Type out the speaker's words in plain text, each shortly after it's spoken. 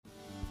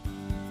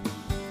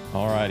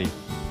All righty.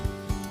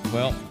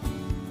 Well,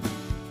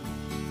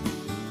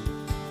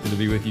 good to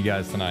be with you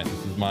guys tonight.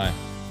 This is my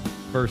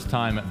first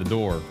time at the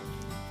door.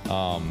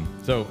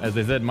 So, as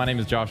I said, my name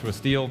is Joshua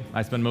Steele.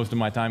 I spend most of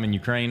my time in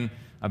Ukraine.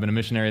 I've been a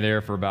missionary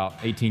there for about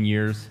 18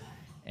 years.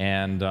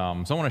 And so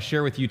I want to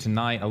share with you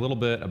tonight a little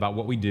bit about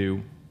what we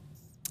do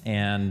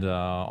and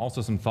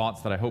also some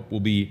thoughts that I hope will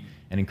be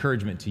an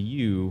encouragement to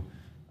you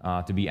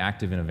to be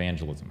active in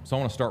evangelism. So I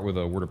want to start with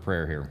a word of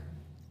prayer here.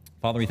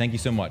 Father, we thank you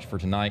so much for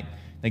tonight.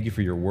 Thank you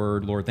for your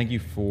word, Lord. Thank you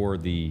for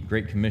the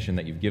great commission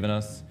that you've given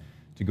us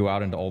to go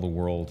out into all the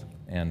world.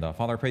 And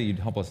Father, I pray that you'd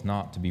help us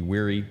not to be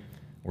weary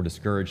or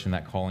discouraged in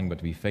that calling, but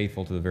to be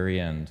faithful to the very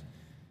end,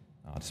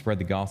 to spread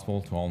the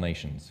gospel to all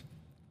nations.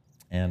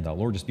 And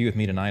Lord, just be with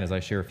me tonight as I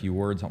share a few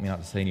words. Help me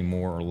not to say any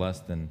more or less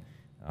than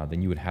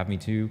you would have me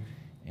to,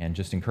 and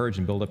just encourage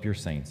and build up your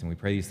saints. And we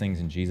pray these things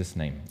in Jesus'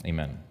 name.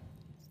 Amen.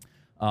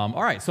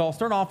 All right, so I'll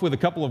start off with a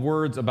couple of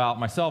words about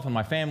myself and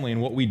my family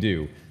and what we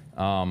do.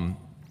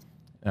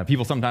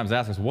 People sometimes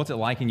ask us, what's it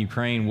like in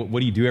Ukraine?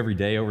 What do you do every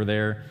day over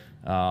there?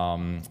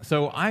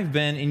 So I've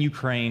been in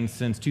Ukraine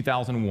since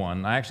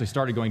 2001. I actually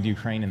started going to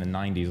Ukraine in the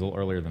 90s, a little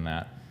earlier than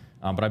that.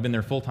 But I've been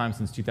there full-time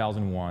since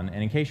 2001.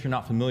 And in case you're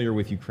not familiar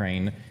with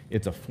Ukraine,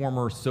 it's a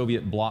former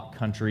Soviet bloc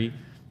country,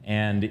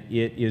 and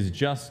it is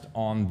just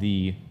on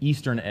the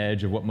eastern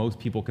edge of what most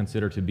people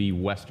consider to be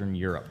Western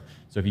Europe.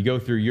 So if you go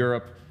through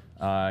Europe,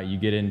 you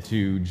get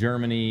into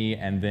Germany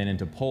and then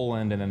into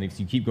Poland, and then if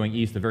you keep going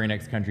east, the very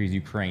next country is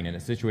Ukraine, and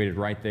it's situated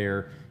right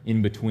there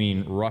in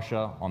between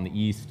Russia on the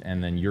east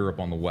and then Europe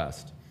on the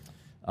west.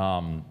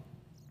 And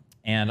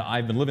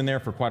I've been living there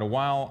for quite a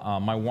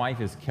while. My wife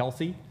is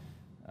Kelsey,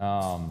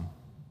 and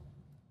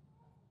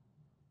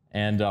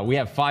we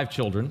have 5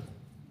 children.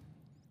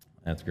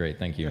 That's great,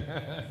 thank you.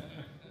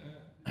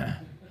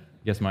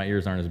 Guess my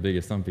ears aren't as big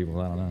as some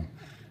people's, I don't know.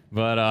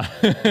 But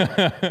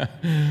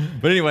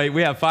anyway,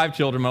 we have 5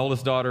 children. My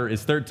oldest daughter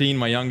is 13.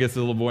 My youngest is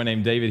a little boy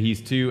named David.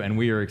 He's 2, and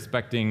we are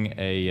expecting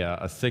a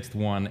 6th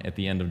one at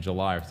the end of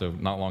July, so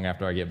not long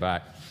after I get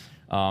back.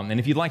 And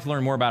if you'd like to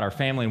learn more about our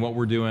family and what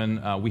we're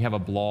doing, we have a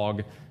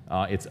blog.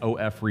 It's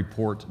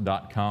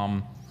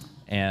ofreport.com,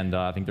 and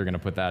I think they're going to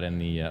put that in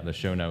the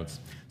show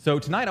notes. So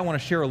tonight I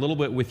want to share a little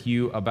bit with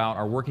you about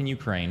our work in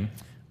Ukraine.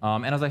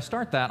 And as I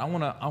start that, I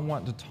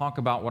want to talk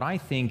about what I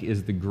think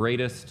is the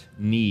greatest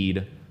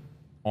need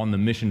on the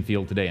mission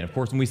field today. And of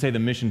course, when we say the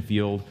mission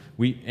field,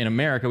 in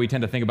America, we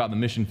tend to think about the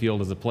mission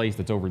field as a place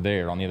that's over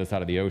there on the other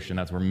side of the ocean.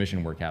 That's where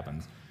mission work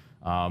happens.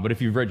 But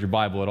if you've read your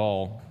Bible at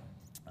all,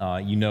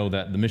 you know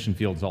that the mission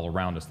field is all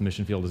around us. The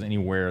mission field is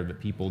anywhere that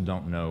people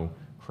don't know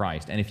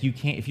Christ. And if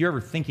you're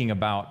ever thinking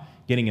about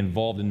getting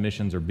involved in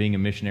missions or being a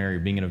missionary or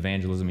being in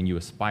evangelism and you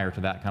aspire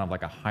to that kind of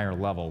like a higher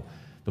level,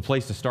 the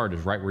place to start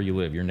is right where you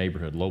live, your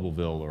neighborhood,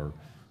 Lobelville or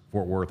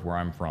Fort Worth, where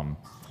I'm from.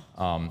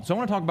 So I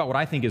want to talk about what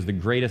I think is the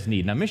greatest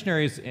need. Now,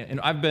 missionaries, and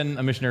I've been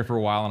a missionary for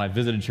a while, and I've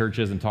visited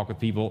churches and talked with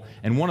people,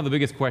 and one of the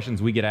biggest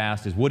questions we get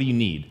asked is, what do you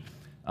need?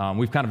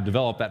 We've kind of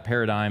developed that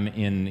paradigm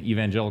in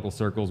evangelical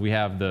circles. We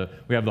have the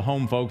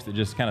home folks that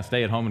just kind of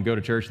stay at home and go to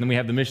church, and then we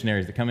have the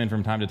missionaries that come in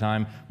from time to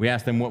time. We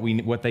ask them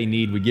what they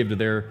need. We give to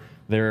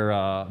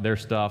their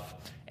stuff.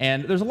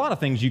 And there's a lot of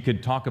things you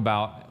could talk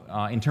about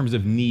in terms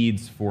of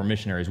needs for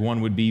missionaries. One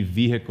would be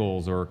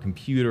vehicles or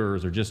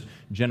computers or just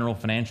general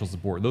financial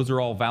support. Those are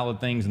all valid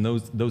things, and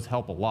those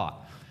help a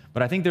lot.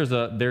 But I think there's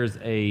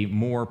a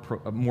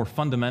more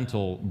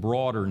fundamental,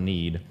 broader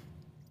need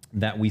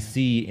that we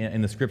see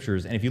in the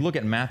Scriptures. And if you look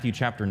at Matthew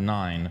chapter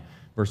 9,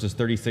 verses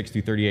 36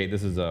 through 38,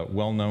 this is a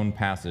well-known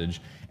passage.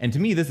 And to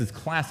me, this is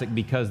classic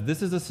because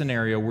this is a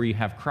scenario where you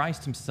have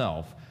Christ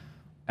himself,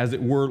 as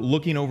it were,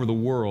 looking over the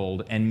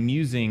world and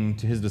musing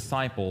to his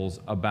disciples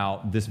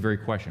about this very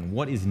question.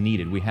 What is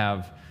needed? We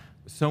have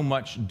so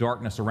much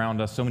darkness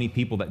around us, so many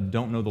people that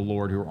don't know the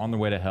Lord who are on their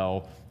way to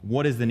hell.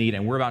 What is the need?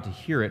 And we're about to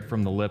hear it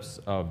from the lips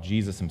of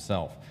Jesus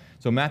himself.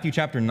 So Matthew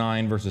chapter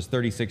 9, verses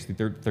 36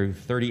 through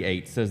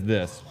 38 says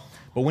this,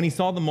 "But when he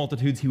saw the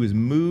multitudes, he was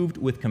moved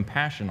with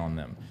compassion on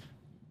them."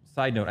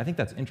 Side note, I think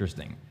that's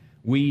interesting.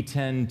 We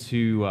tend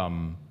to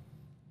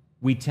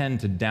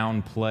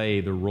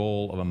downplay the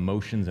role of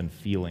emotions and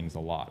feelings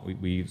a lot.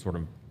 We sort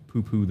of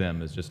poo-poo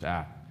them as just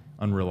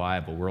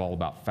unreliable. We're all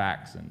about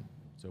facts and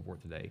so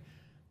forth today.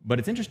 But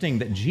it's interesting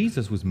that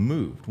Jesus was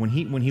moved. When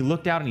he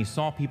looked out and he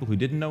saw people who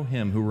didn't know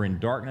him, who were in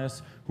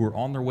darkness, who were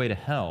on their way to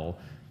hell,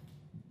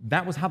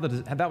 that was how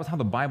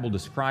the Bible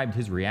described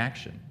his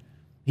reaction.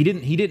 He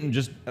didn't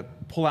just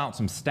pull out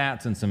some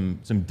stats and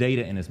some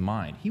data in his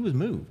mind. He was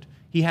moved.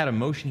 He had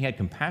emotion. He had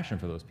compassion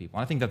for those people.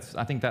 I think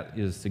that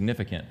is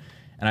significant.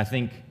 And I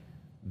think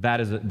that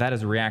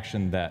is a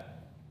reaction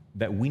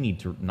that we need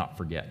to not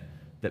forget.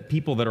 That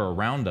people that are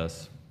around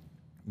us,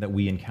 that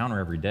we encounter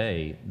every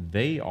day,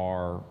 they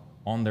are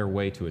on their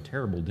way to a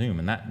terrible doom,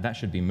 and that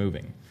should be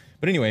moving.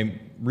 But anyway,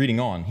 reading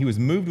on, he was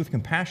moved with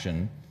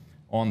compassion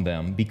on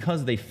them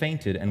because they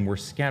fainted and were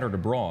scattered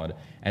abroad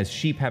as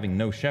sheep having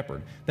no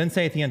shepherd. Then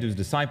saith he unto his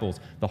disciples,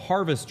 the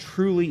harvest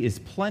truly is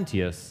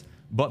plenteous,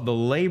 but the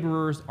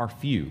laborers are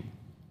few.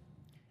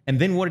 And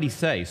then what did he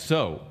say?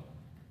 So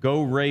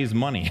go raise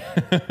money,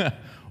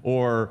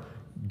 or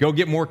go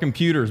get more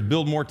computers,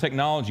 build more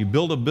technology,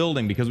 build a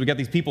building because we got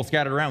these people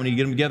scattered around. We need to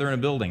get them together in a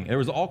building. There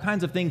was all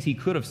kinds of things he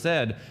could have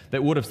said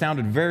that would have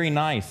sounded very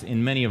nice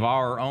in many of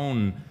our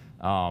own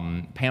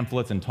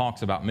pamphlets and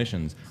talks about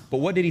missions. But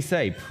what did he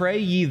say? Pray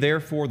ye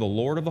therefore the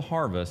Lord of the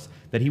harvest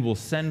that he will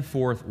send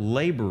forth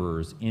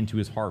laborers into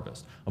his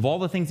harvest. Of all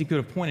the things he could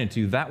have pointed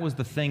to, that was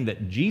the thing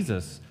that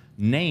Jesus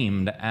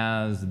named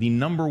as the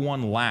number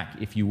one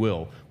lack, if you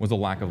will, was a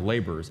lack of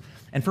laborers.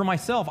 And for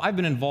myself, I've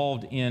been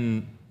involved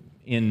in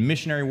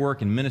missionary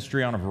work and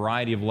ministry on a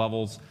variety of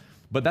levels,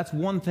 but that's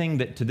one thing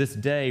that to this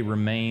day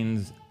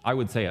remains, I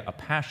would say, a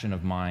passion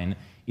of mine,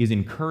 is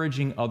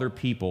encouraging other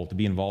people to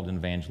be involved in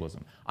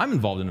evangelism. I'm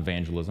involved in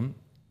evangelism,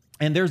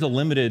 and there's a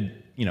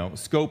limited,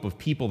 scope of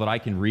people that I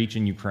can reach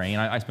in Ukraine.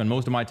 I spend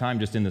most of my time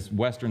just in this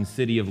western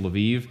city of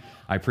Lviv.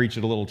 I preach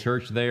at a little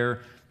church there,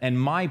 and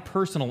my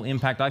personal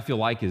impact, I feel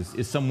like,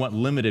 is somewhat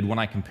limited when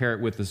I compare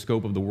it with the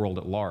scope of the world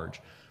at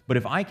large. But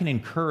if I can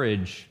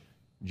encourage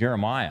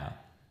Jeremiah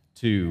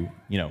to,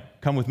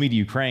 come with me to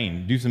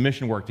Ukraine, do some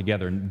mission work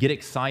together, and get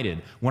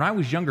excited. When I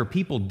was younger,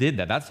 people did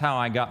that. That's how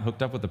I got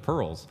hooked up with the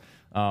pearls.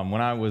 I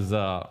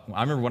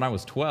remember when I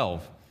was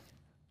 12,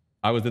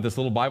 I was at this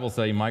little Bible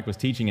study Mike was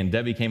teaching, and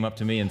Debbie came up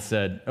to me and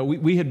said,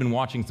 we had been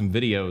watching some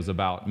videos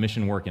about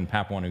mission work in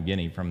Papua New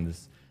Guinea from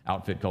this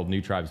outfit called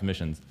New Tribes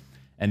Missions.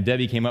 And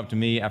Debbie came up to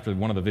me after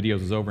one of the videos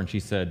was over, and she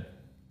said,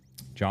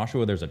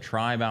 Joshua, there's a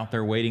tribe out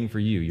there waiting for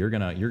you. You're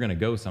gonna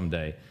go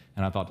someday.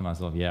 And I thought to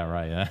myself, yeah,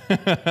 right.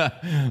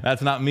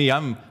 That's not me.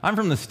 I'm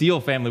from the Steele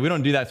family. We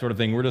don't do that sort of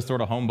thing. We're just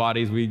sort of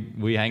homebodies.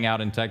 We hang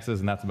out in Texas,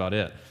 and that's about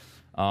it.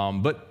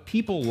 But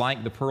people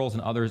like the Pearls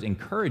and others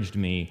encouraged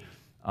me.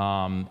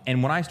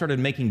 And when I started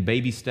making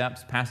baby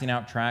steps, passing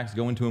out tracts,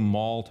 going to a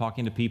mall,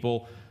 talking to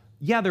people,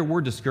 yeah, there were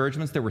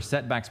discouragements, there were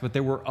setbacks, but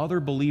there were other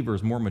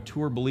believers, more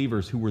mature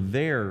believers, who were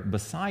there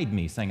beside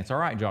me saying, it's all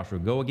right, Joshua,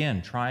 go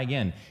again, try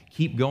again,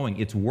 keep going,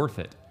 it's worth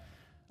it.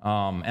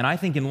 And I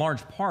think in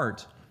large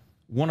part,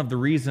 one of the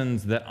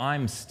reasons that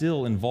I'm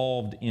still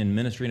involved in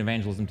ministry and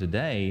evangelism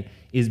today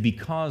is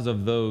because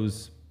of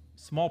those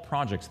small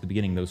projects at the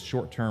beginning, those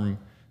short-term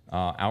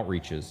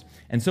outreaches.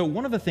 And so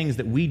one of the things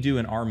that we do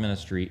in our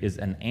ministry is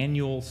an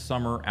annual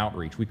summer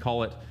outreach. We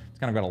call it, it's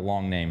kind of got a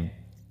long name,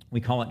 we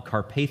call it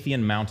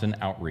Carpathian Mountain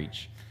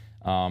Outreach.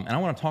 And I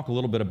want to talk a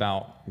little bit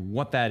about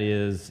what that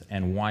is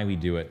and why we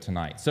do it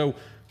tonight. So,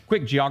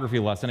 quick geography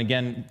lesson.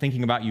 Again,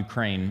 thinking about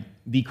Ukraine,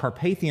 the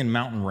Carpathian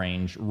Mountain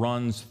Range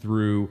runs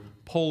through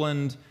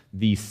Poland,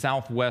 the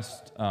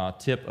southwest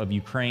tip of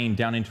Ukraine,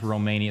 down into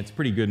Romania. It's a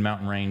pretty good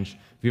mountain range.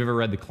 If you've ever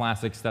read the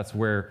classics, that's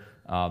where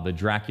the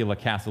Dracula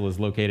castle is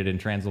located in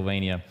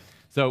Transylvania.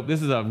 So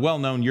this is a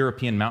well-known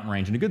European mountain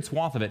range, and a good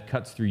swath of it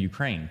cuts through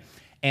Ukraine.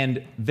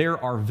 And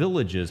there are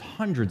villages,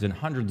 hundreds and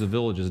hundreds of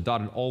villages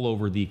dotted all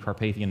over the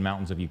Carpathian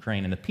Mountains of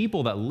Ukraine. And the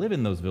people that live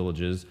in those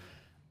villages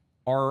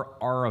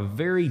are a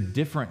very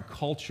different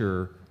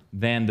culture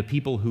than the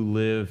people who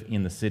live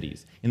in the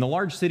cities. In the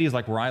large cities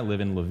like where I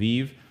live in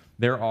Lviv,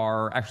 there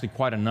are actually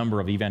quite a number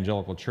of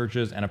evangelical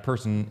churches, and a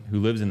person who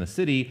lives in the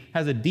city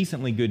has a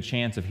decently good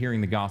chance of hearing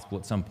the gospel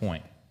at some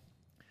point.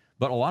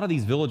 But a lot of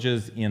these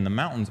villages in the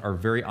mountains are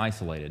very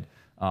isolated.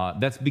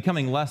 That's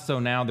becoming less so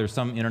now. There's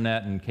some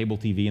internet and cable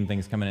TV and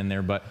things coming in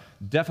there, but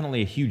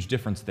definitely a huge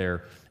difference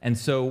there. And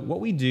so what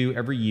we do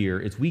every year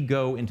is we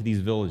go into these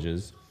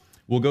villages.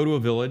 We'll go to a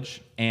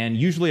village, and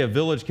usually a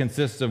village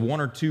consists of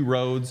one or two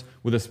roads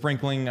with a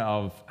sprinkling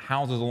of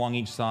houses along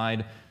each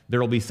side. There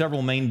will be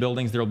several main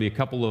buildings. There will be a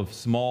couple of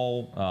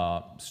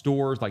small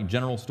stores, like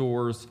general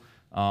stores.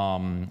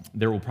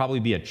 There will probably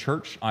be a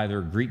church,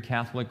 either Greek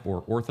Catholic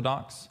or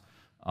Orthodox.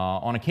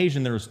 On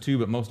occasion there's two,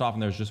 but most often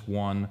there's just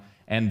one.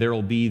 And there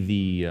will be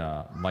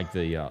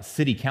the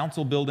city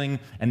council building,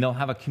 and they'll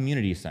have a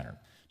community center.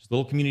 Just a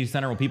little community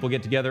center where people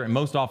get together, and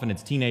most often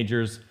it's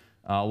teenagers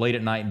late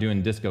at night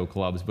doing disco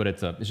clubs, but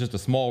it's just a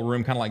small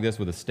room, kind of like this,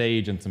 with a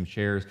stage and some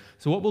chairs.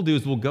 So what we'll do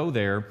is we'll go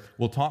there,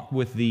 we'll talk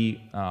with the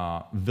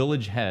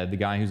village head, the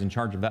guy who's in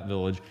charge of that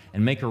village,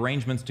 and make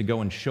arrangements to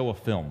go and show a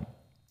film.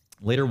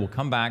 Later we'll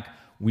come back,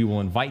 we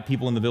will invite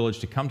people in the village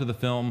to come to the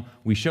film,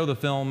 we show the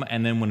film,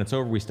 and then when it's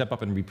over, we step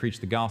up and we preach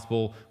the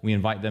gospel. We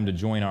invite them to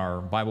join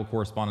our Bible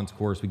correspondence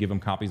course, we give them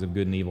copies of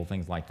Good and Evil,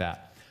 things like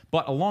that.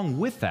 But along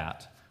with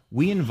that,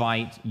 we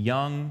invite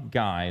young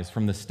guys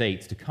from the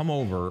States to come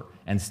over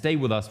and stay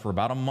with us for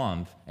about a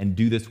month and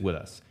do this with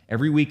us.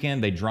 Every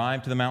weekend, they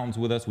drive to the mountains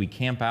with us. We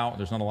camp out.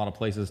 There's not a lot of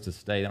places to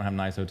stay. They don't have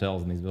nice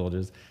hotels in these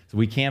villages. So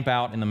we camp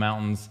out in the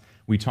mountains.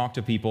 We talk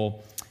to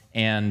people.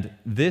 And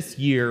this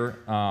year,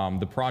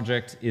 the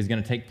project is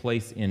going to take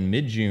place in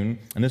mid-June,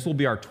 and this will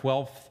be our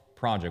 12th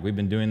project. We've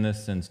been doing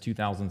this since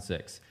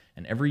 2006.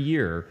 And every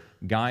year,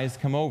 guys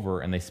come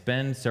over and they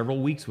spend several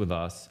weeks with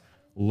us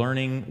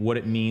learning what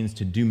it means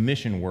to do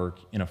mission work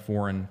in a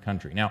foreign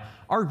country. Now,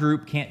 our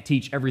group can't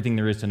teach everything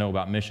there is to know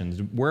about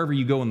missions. Wherever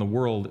you go in the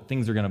world,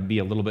 things are going to be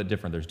a little bit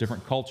different. There's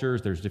different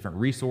cultures, there's different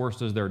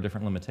resources, there are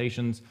different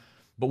limitations.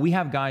 But we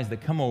have guys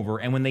that come over,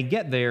 and when they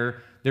get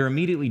there, they're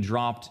immediately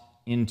dropped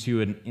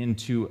into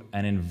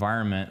an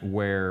environment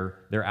where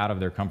they're out of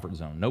their comfort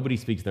zone. Nobody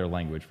speaks their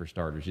language, for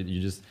starters.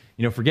 You just,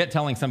 forget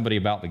telling somebody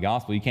about the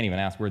gospel. You can't even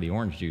ask where the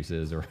orange juice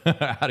is or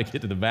how to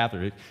get to the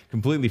bathroom. It's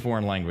completely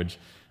foreign language.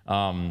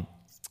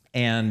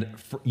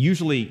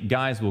 Usually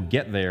guys will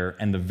get there,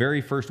 and the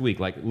very first week,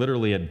 like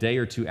literally a day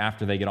or two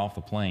after they get off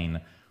the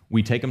plane,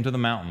 we take them to the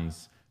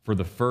mountains for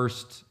the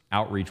first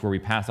outreach where we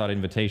pass out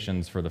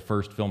invitations for the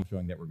first film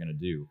showing that we're going to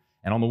do.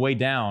 And on the way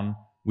down,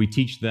 we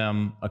teach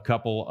them a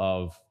couple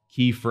of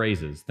key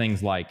phrases,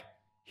 things like,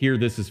 here,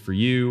 this is for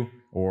you,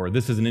 or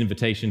this is an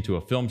invitation to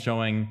a film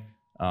showing,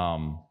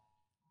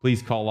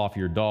 please call off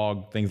your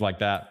dog, things like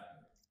that.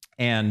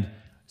 And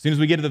as soon as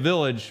we get to the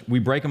village, we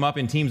break them up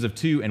in teams of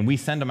 2 and we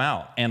send them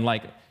out. And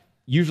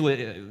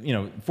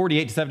usually,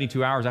 48 to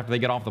 72 hours after they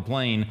get off the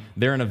plane,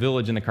 they're in a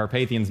village in the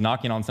Carpathians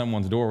knocking on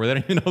someone's door where they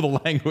don't even know the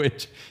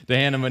language to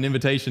hand them an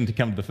invitation to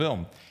come to the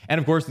film. And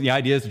of course, the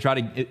idea is to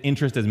try to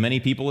interest as many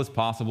people as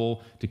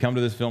possible to come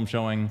to this film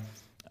showing.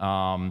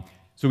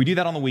 So we do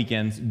that on the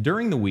weekends.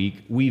 During the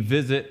week, we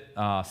visit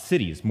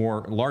cities,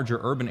 larger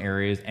urban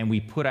areas, and we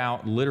put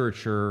out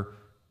literature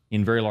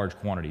in very large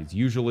quantities.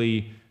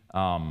 Usually,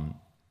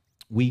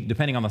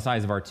 depending on the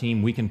size of our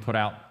team, we can put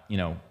out,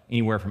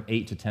 anywhere from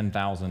 8,000 to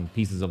 10,000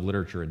 pieces of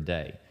literature a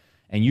day.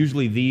 And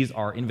usually these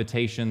are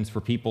invitations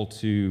for people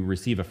to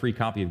receive a free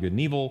copy of Good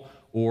and Evil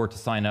or to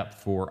sign up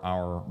for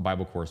our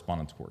Bible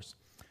correspondence course.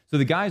 So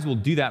the guys will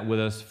do that with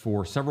us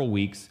for several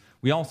weeks.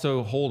 We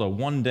also hold a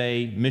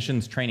one-day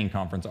missions training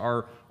conference.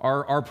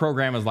 Our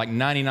program is like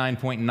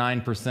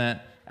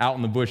 99.9% out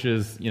in the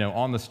bushes,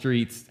 on the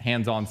streets,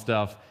 hands-on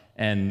stuff,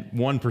 and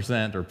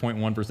 1% or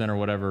 0.1% or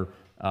whatever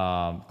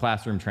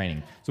classroom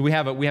training. So we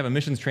have a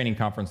missions training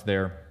conference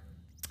there,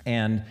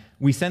 and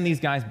we send these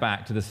guys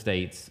back to the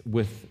States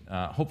with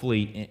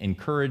hopefully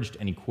encouraged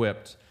and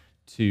equipped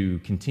to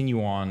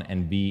continue on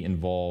and be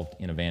involved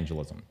in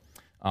evangelism.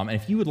 And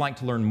if you would like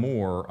to learn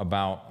more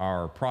about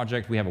our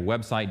project, we have a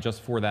website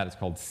just for that. It's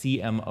called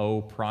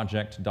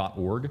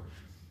cmoproject.org.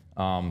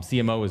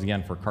 CMO is,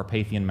 again, for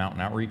Carpathian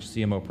Mountain Outreach,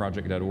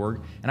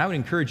 cmoproject.org. And I would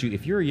encourage you,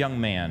 if you're a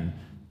young man,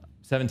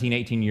 17,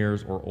 18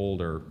 years or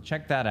older,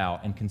 check that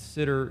out and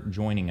consider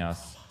joining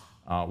us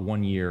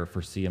 1 year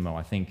for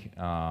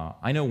CMO.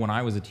 I know when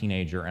I was a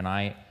teenager and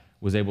I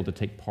was able to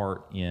take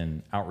part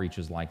in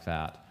outreaches like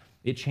that,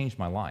 it changed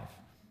my life.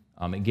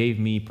 It gave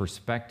me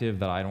perspective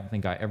that I don't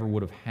think I ever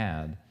would have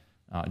had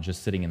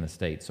just sitting in the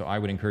States. So I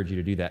would encourage you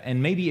to do that.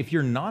 And maybe if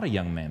you're not a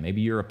young man,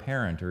 maybe you're a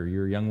parent or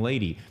you're a young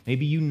lady,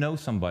 maybe you know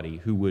somebody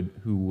who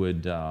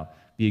would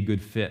be a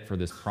good fit for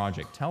this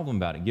project. Tell them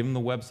about it. Give them the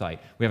website.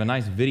 We have a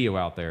nice video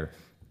out there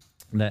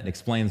that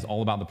explains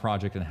all about the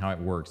project and how it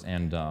works,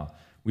 and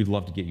we'd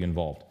love to get you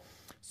involved.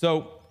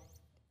 So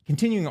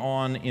continuing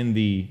on in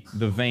the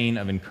vein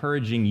of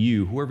encouraging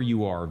you, whoever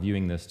you are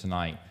viewing this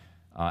tonight,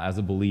 as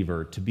a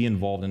believer, to be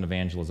involved in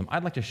evangelism,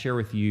 I'd like to share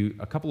with you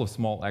a couple of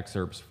small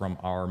excerpts from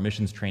our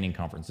missions training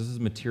conference. This is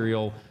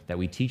material that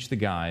we teach the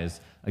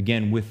guys,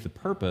 again, with the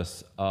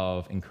purpose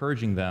of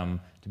encouraging them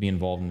to be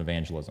involved in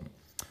evangelism.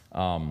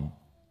 So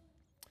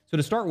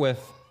to start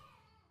with,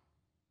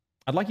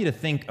 I'd like you to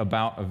think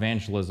about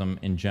evangelism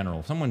in general.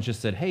 If someone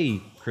just said,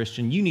 hey,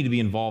 Christian, you need to be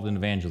involved in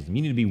evangelism.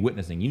 You need to be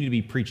witnessing. You need to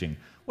be preaching.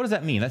 What does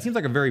that mean? That seems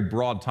like a very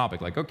broad topic.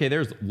 Like, okay,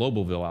 there's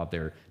Lobelville out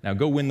there. Now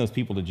go win those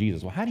people to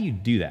Jesus. Well, how do you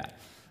do that?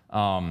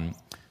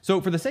 So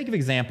for the sake of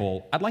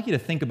example, I'd like you to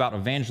think about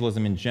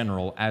evangelism in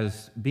general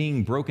as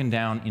being broken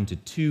down into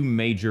 2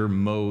 major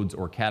modes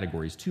or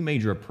categories, 2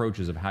 major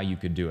approaches of how you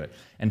could do it.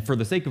 And for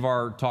the sake of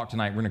our talk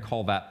tonight, we're going to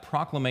call that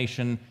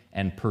proclamation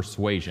and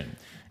persuasion.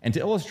 And to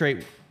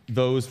illustrate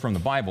those from the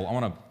Bible, I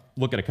want to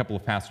look at a couple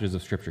of passages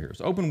of Scripture here.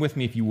 So open with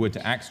me, if you would,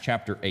 to Acts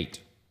chapter 8.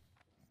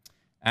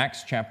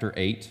 Acts chapter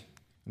 8.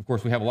 Of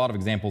course, we have a lot of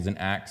examples in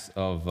Acts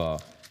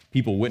of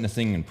people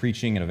witnessing and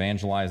preaching and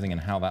evangelizing and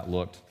how that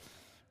looked.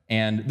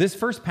 And this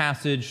first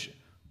passage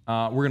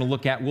we're going to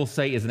look at, we'll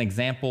say, is an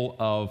example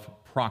of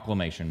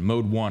proclamation,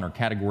 mode 1 or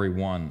category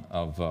 1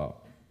 of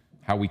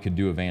how we could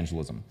do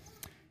evangelism.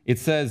 It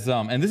says,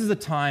 and this is a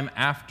time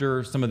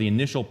after some of the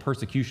initial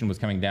persecution was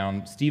coming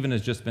down. Stephen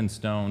has just been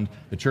stoned.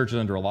 The church is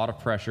under a lot of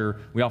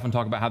pressure. We often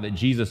talk about how that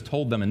Jesus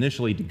told them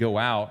initially to go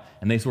out,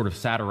 and they sort of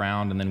sat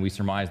around, and then we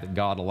surmise that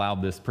God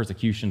allowed this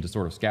persecution to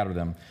sort of scatter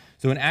them.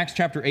 So in Acts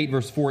chapter 8,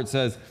 verse 4, it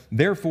says,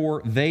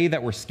 therefore they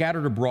that were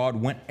scattered abroad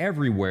went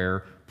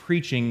everywhere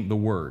preaching the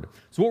word.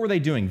 So what were they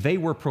doing? They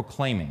were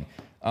proclaiming.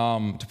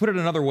 To put it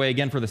another way,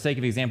 again, for the sake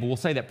of example, we'll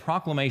say that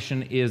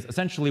proclamation is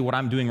essentially what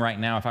I'm doing right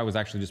now if I was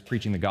actually just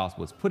preaching the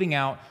gospel. It's putting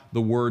out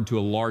the word to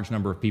a large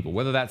number of people,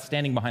 whether that's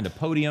standing behind a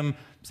podium,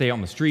 say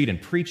on the street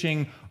and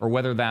preaching, or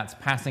whether that's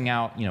passing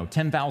out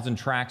 10,000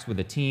 tracts with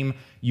a team.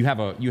 You have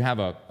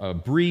a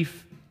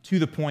brief,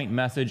 to-the-point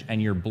message,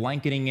 and you're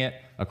blanketing it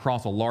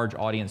across a large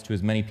audience to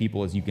as many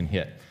people as you can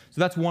hit.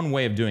 So that's one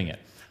way of doing it.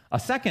 A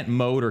second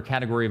mode or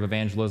category of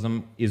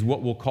evangelism is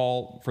what we'll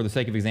call, for the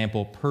sake of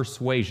example,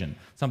 persuasion,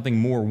 something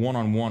more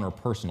one-on-one or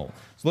personal.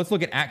 So let's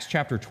look at Acts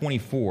chapter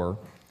 24,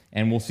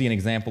 and we'll see an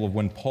example of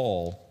when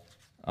Paul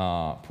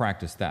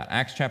practiced that.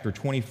 Acts chapter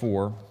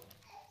 24,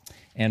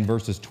 and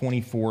verses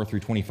 24 through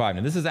 25.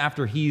 Now, this is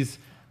after he's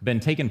been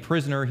taken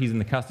prisoner. He's in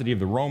the custody of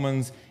the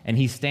Romans, and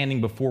he's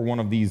standing before one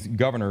of these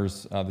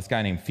governors, this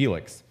guy named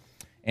Felix.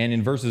 And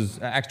in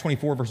Acts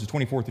 24, verses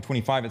 24 through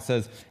 25, it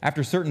says,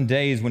 "After certain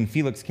days, when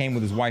Felix came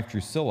with his wife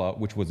Drusilla,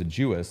 which was a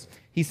Jewess,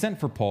 he sent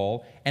for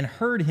Paul and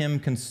heard him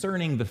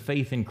concerning the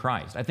faith in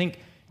Christ." I think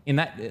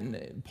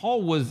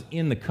Paul was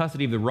in the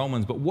custody of the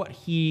Romans, but what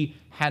he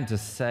had to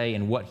say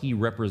and what he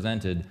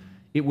represented,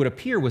 it would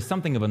appear was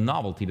something of a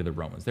novelty to the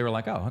Romans. They were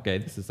like, oh, okay,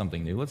 this is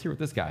something new. Let's hear what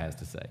this guy has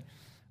to say.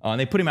 And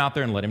they put him out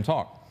there and let him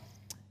talk.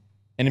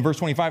 And in verse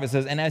 25 it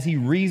says, "And as he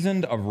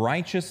reasoned of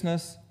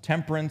righteousness,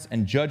 temperance,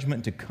 and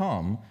judgment to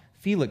come,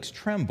 Felix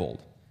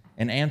trembled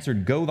and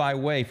answered, 'Go thy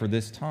way for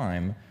this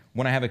time.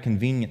 When I have a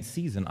convenient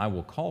season, I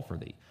will call for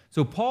thee.'"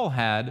 So Paul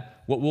had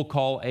what we'll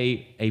call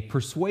a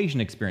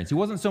persuasion experience. He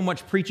wasn't so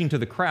much preaching to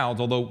the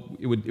crowds, although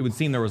it would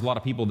seem there was a lot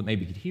of people that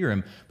maybe could hear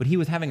him, but he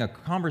was having a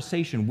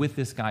conversation with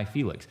this guy,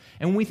 Felix.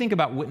 And when we think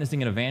about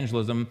witnessing and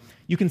evangelism,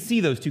 you can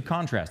see those two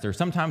contrasts. There are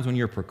some times when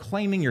you're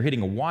proclaiming, you're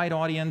hitting a wide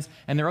audience,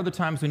 and there are other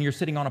times when you're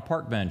sitting on a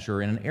park bench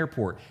or in an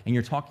airport and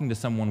you're talking to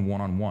someone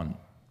one-on-one.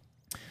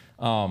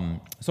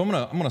 So I'm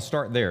gonna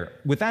start there.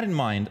 With that in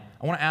mind,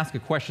 I want to ask a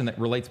question that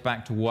relates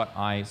back to what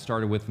I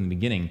started with in the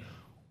beginning.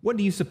 What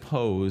do you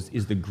suppose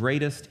is the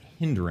greatest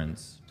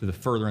hindrance to the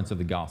furtherance of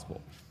the gospel?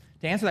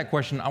 To answer that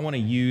question, I want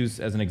to use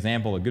as an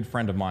example a good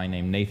friend of mine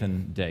named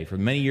Nathan Day. For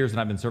many years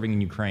that I've been serving in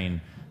Ukraine,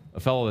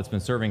 a fellow that's been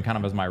serving kind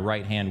of as my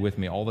right hand with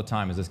me all the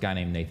time is this guy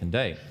named Nathan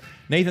Day.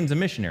 Nathan's a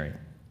missionary.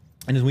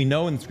 And as we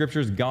know in the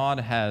scriptures, God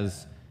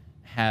has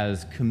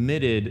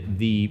committed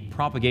the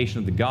propagation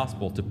of the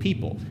gospel to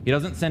people. He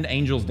doesn't send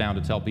angels down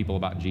to tell people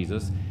about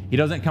Jesus. He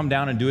doesn't come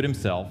down and do it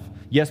himself.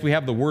 Yes, we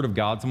have the Word of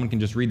God. Someone can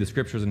just read the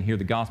Scriptures and hear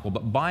the gospel.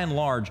 But by and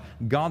large,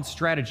 God's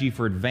strategy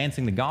for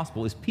advancing the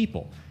gospel is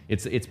people.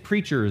 It's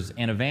preachers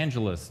and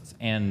evangelists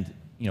and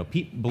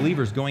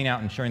believers going out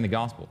and sharing the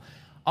gospel.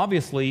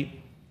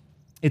 Obviously,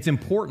 it's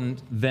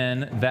important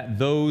then that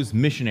those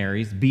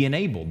missionaries be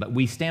enabled, that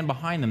we stand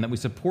behind them, that we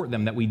support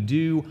them, that we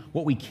do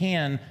what we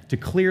can to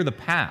clear the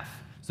path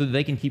so that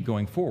they can keep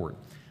going forward.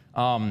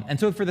 And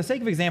so for the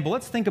sake of example,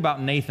 let's think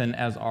about Nathan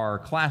as our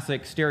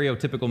classic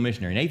stereotypical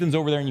missionary. Nathan's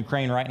over there in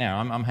Ukraine right now.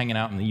 I'm hanging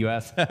out in the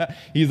U.S.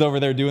 He's over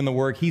there doing the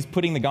work. He's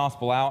putting the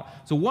gospel out.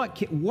 So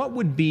what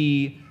would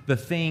be the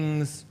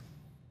things,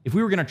 if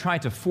we were going to try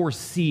to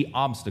foresee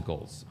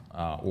obstacles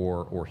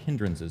or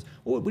hindrances,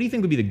 what do you think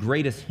would be the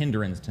greatest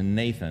hindrance to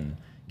Nathan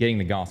getting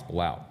the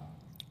gospel out?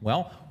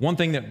 Well, one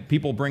thing that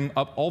people bring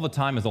up all the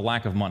time is a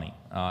lack of money.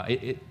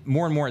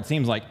 More and more it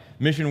seems like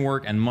mission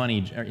work and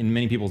money in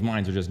many people's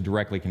minds are just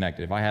directly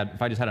connected. If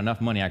I just had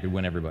enough money, I could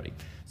win everybody.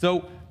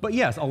 But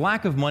yes, a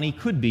lack of money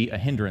could be a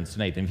hindrance to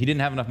Nathan. If he didn't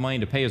have enough money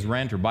to pay his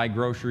rent or buy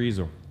groceries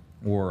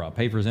or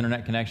pay for his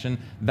internet connection,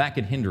 that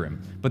could hinder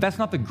him. But that's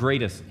not the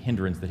greatest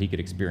hindrance that he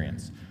could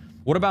experience.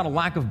 What about a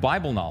lack of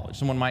Bible knowledge?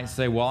 Someone might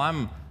say, well,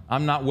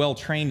 I'm not well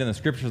trained in the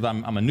scriptures.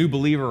 I'm a new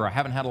believer, or I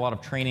haven't had a lot of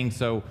training,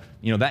 so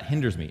that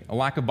hinders me. A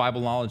lack of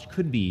Bible knowledge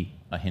could be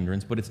a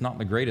hindrance, but it's not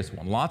the greatest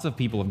one. Lots of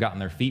people have gotten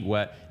their feet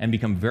wet and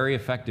become very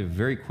effective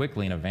very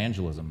quickly in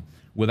evangelism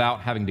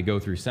without having to go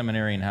through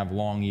seminary and have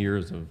long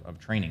years of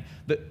training.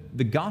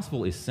 The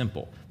gospel is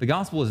simple. The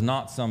gospel is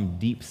not some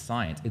deep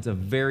science. It's a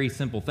very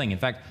simple thing. In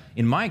fact,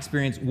 in my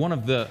experience, one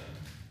of the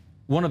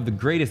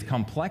greatest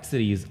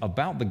complexities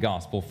about the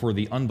gospel for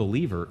the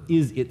unbeliever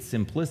is its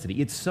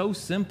simplicity. It's so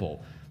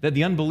simple that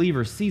the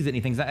unbeliever sees it and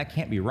he thinks, that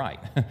can't be right.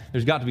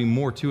 There's got to be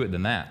more to it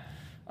than that.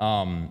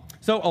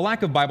 So a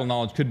lack of Bible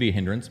knowledge could be a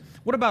hindrance.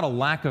 What about a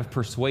lack of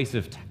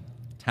persuasive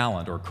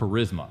talent or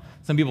charisma?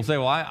 Some people say,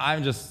 well,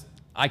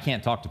 I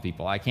can't talk to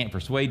people. I can't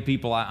persuade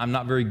people. I'm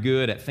not very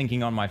good at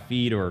thinking on my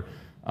feet or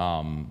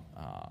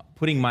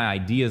putting my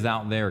ideas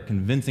out there,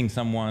 convincing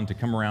someone to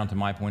come around to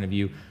my point of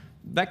view.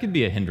 That could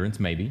be a hindrance,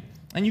 maybe,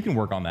 and you can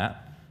work on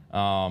that.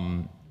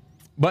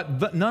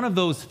 But none of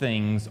those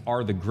things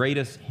are the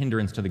greatest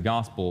hindrance to the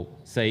gospel,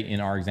 say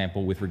in our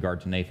example with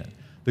regard to Nathan.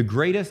 The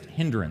greatest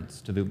hindrance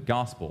to the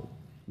gospel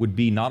would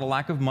be not a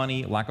lack of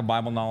money, lack of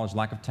Bible knowledge,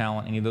 lack of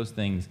talent, any of those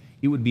things.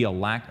 It would be a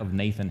lack of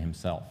Nathan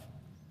himself.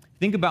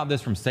 Think about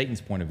this from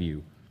Satan's point of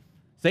view.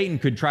 Satan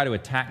could try to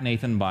attack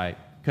Nathan by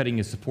cutting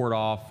his support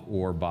off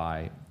or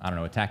by,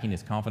 attacking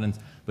his confidence.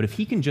 But if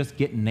he can just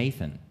get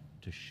Nathan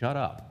to shut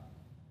up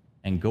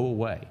and go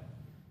away,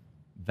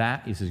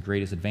 that is his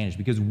greatest advantage.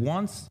 Because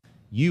once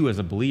you as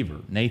a believer,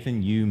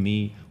 Nathan, you,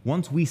 me,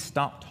 once we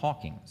stop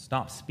talking,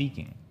 stop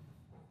speaking,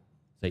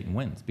 Satan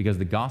wins because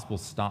the gospel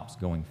stops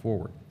going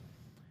forward.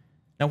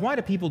 Now, why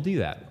do people do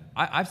that?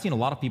 I've seen a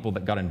lot of people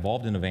that got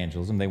involved in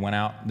evangelism. They went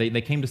out,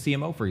 they came to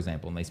CMO, for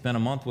example, and they spent a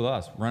month with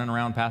us running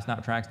around, passing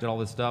out tracts, did all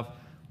this stuff,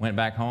 went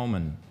back home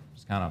and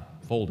just kind of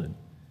folded.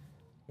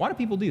 Why do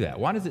people do that?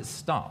 Why does it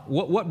stop?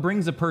 What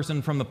brings a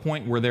person from the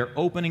point where they're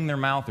opening their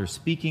mouth, they're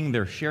speaking,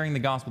 they're sharing the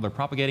gospel, they're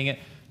propagating it,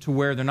 to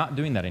where they're not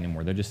doing that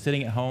anymore? They're just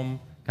sitting at home,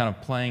 kind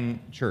of playing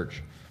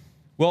church.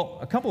 Well,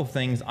 a couple of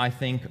things I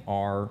think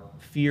are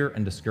fear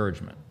and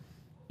discouragement.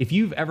 if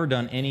you've ever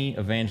done any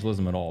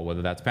evangelism at all,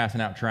 whether that's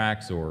passing out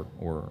tracts or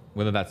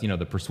whether that's,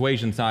 the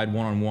persuasion side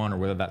one-on-one or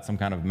whether that's some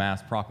kind of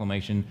mass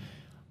proclamation,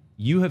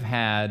 you have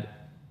had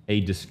a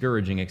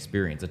discouraging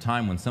experience, a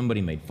time when somebody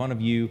made fun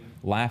of you,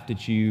 laughed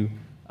at you,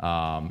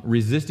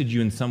 resisted you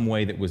in some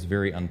way that was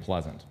very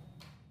unpleasant.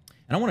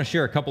 And I want to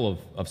share a couple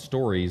of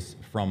stories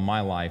from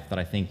my life that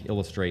I think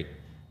illustrate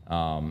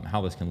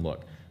how this can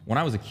look. When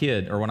I was a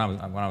kid, or when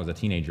I was a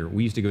teenager,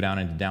 we used to go down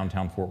into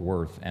downtown Fort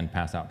Worth and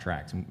pass out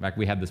tracts. In fact,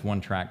 we had this one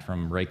tract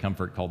from Ray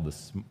Comfort called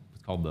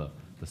the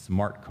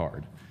Smart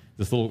Card.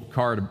 This little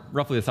card,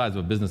 roughly the size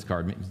of a business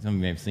card. Some of you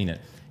may have seen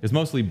it. It was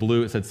mostly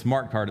blue. It said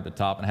Smart Card at the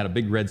top and had a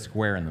big red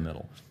square in the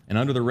middle. And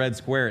under the red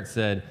square, it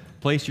said,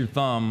 place your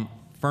thumb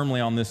firmly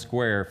on this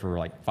square for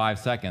like 5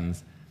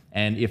 seconds.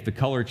 And if the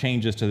color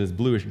changes to this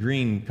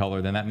bluish-green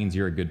color, then that means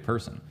you're a good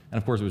person. And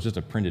of course, it was just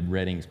a printed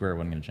red ink square. It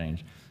wasn't going to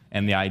change.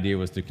 And the idea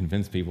was to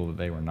convince people that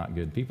they were not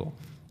good people.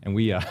 And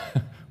we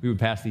would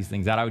pass these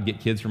things out. I would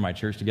get kids from my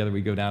church together.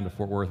 We'd go down to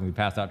Fort Worth and we'd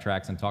pass out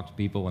tracts and talk to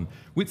people. And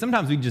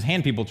sometimes we'd just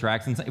hand people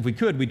tracts. And if we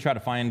could, we'd try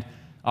to find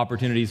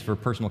opportunities for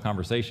personal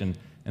conversation.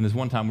 And this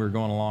one time we were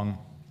going along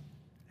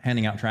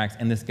handing out tracts.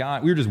 And this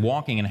guy, we were just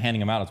walking and handing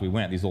them out as we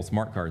went, these little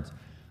smart cards.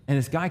 And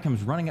this guy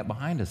comes running up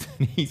behind us.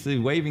 And he's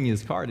waving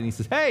his card. And he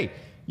says, hey,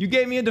 you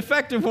gave me a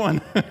defective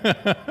one.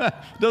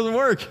 Doesn't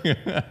work.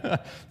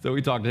 So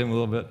we talked to him a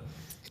little bit.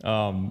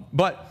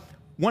 But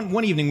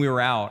one evening we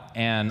were out,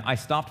 and I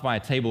stopped by a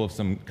table of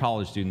some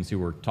college students who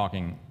were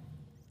talking,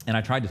 and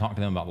I tried to talk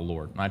to them about the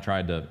Lord. And I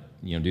tried to,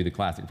 do the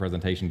classic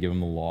presentation, give them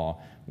the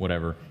law,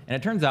 whatever. And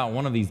it turns out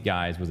one of these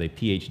guys was a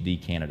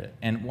PhD candidate.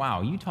 And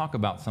wow, you talk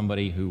about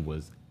somebody who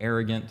was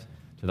arrogant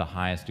to the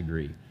highest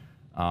degree.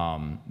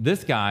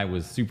 This guy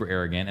was super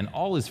arrogant, and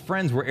all his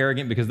friends were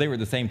arrogant because they were at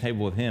the same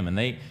table with him. And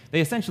they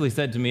essentially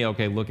said to me,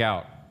 okay, look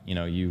out,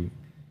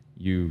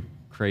 you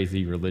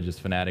crazy religious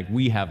fanatic,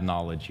 we have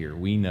knowledge here.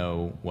 We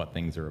know what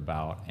things are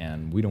about,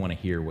 and we don't want to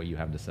hear what you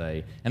have to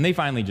say. And they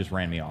finally just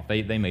ran me off.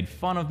 They made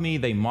fun of me.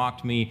 They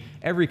mocked me.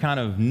 Every kind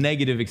of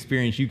negative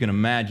experience you can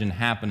imagine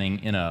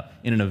happening in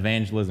an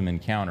evangelism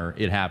encounter,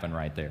 it happened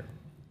right there.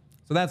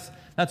 So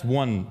that's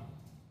one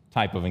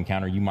type of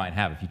encounter you might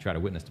have if you try to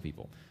witness to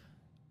people.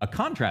 A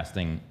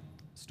contrasting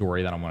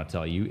story that I want to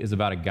tell you is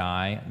about a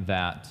guy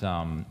that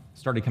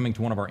started coming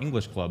to one of our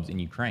English clubs in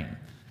Ukraine.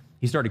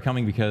 He started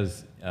coming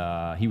because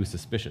he was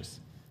suspicious,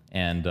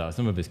 and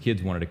some of his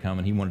kids wanted to come,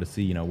 and he wanted to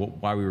see,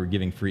 why we were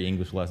giving free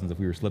English lessons, if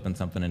we were slipping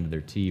something into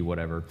their tea,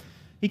 whatever.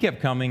 He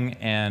kept coming,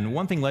 and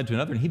one thing led to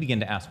another, and he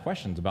began to ask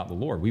questions about the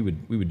Lord. We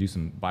would do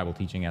some Bible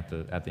teaching at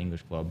the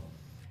English club,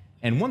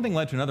 and one thing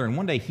led to another. And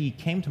one day he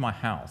came to my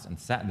house and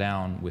sat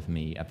down with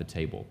me at the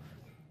table,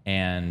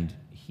 and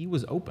he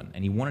was open,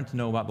 and he wanted to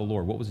know about the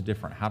Lord. What was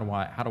different? How do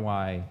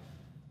I?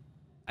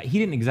 He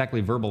didn't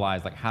exactly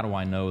verbalize, like, how do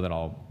I know that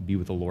I'll be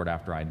with the Lord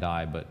after I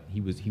die, but he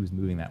was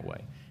moving that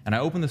way. And I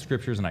opened the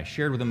scriptures, and I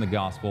shared with him the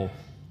gospel.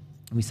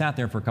 We sat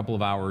there for a couple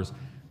of hours,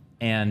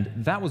 and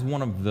that was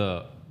one of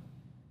the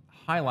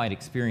highlight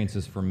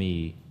experiences for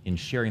me in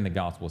sharing the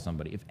gospel with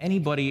somebody.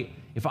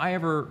 If I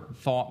ever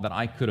thought that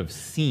I could have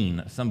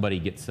seen somebody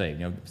get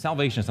saved,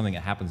 salvation is something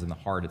that happens in the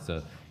heart.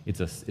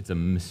 It's a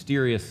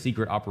mysterious,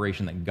 secret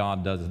operation that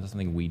God does. It's not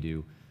something we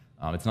do.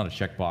 It's not a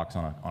checkbox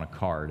on a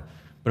card.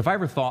 But if I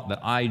ever thought that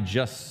I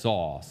just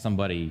saw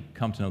somebody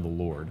come to know the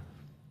Lord,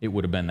 it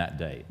would have been that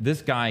day.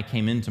 This guy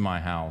came into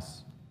my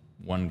house,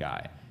 one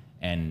guy,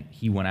 and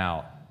he went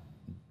out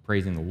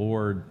praising the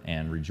Lord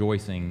and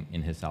rejoicing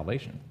in his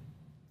salvation.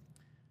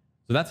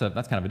 So that's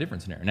kind of a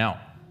different scenario. Now,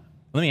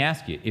 let me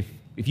ask you,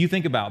 if you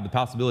think about the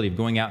possibility of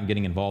going out and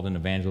getting involved in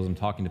evangelism,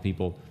 talking to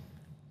people,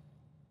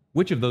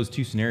 which of those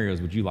two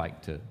scenarios would you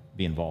like to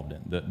be involved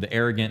in? The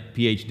arrogant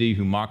PhD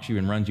who mocks you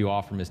and runs you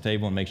off from his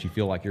table and makes you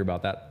feel like you're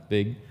about that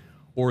big?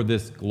 Or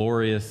this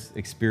glorious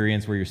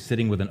experience where you're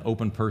sitting with an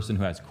open person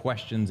who has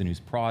questions and who's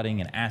prodding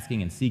and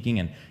asking and seeking,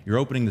 and you're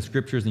opening the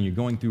scriptures and you're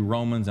going through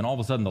Romans, and all of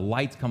a sudden the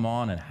lights come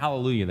on and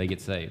hallelujah, they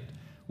get saved.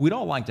 We'd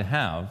all like to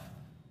have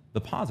the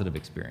positive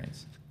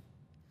experience.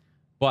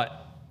 But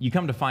you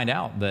come to find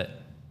out that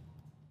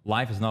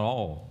life is not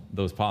all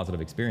those positive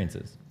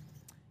experiences.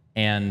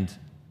 And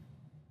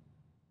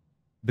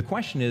the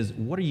question is,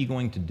 what are you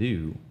going to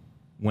do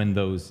when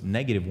those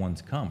negative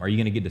ones come? Are you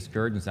going to get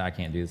discouraged and say, I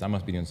can't do this, I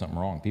must be doing something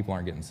wrong, people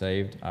aren't getting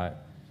saved, I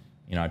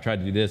tried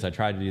to do this, I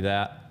tried to do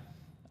that,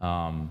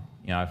 I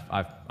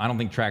don't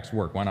think tracts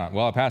work, why not?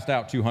 Well, I passed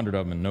out 200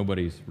 of them and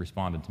nobody's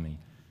responded to me.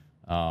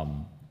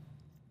 And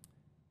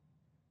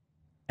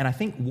I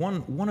think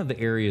one of the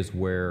areas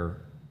where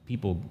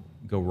people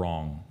go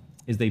wrong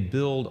is they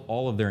build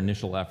all of their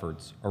initial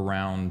efforts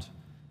around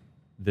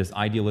this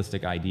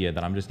idealistic idea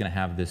that I'm just going to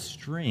have this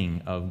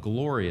string of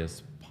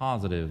glorious,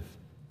 positive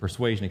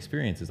persuasion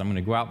experiences. I'm going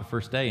to go out the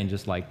first day and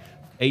just like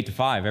 8 to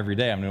 5 every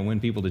day, I'm going to win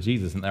people to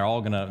Jesus, and they're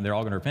all going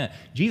to repent.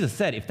 Jesus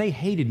said, if they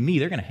hated me,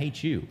 they're going to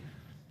hate you.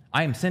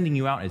 I am sending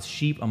you out as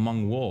sheep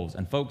among wolves.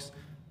 And folks,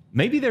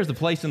 maybe there's a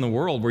place in the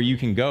world where you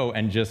can go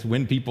and just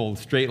win people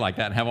straight like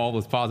that and have all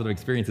those positive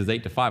experiences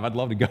 8 to 5. I'd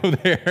love to go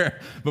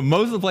there. But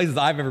most of the places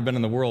I've ever been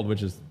in the world,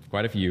 which is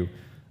quite a few,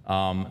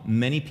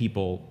 many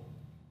people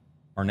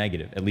are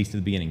negative, at least at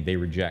the beginning. They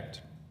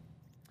reject.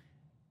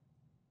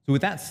 So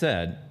with that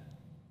said,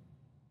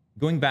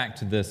 going back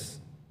to this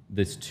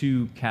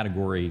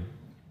two-category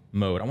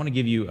mode, I want to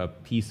give you a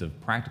piece of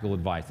practical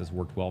advice that's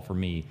worked well for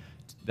me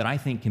that I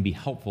think can be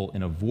helpful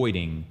in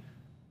avoiding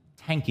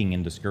tanking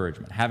in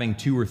discouragement, having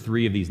 2 or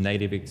 3 of these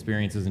negative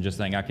experiences and just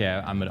saying, okay,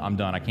 I'm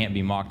done. I can't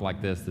be mocked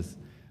like this.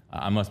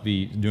 I must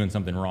be doing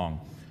something wrong.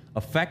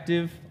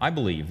 I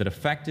believe that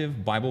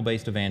effective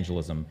Bible-based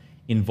evangelism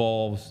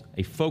involves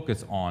a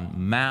focus on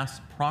mass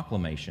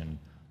proclamation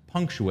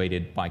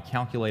punctuated by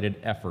calculated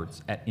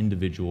efforts at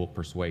individual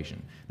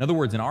persuasion. In other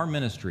words, in our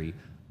ministry,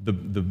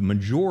 the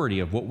majority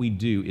of what we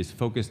do is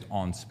focused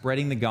on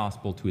spreading the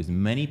gospel to as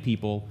many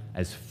people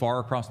as far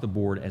across the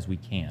board as we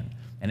can.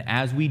 And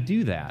as we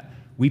do that,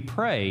 we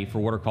pray for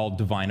what are called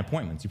divine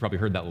appointments. You probably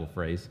heard that little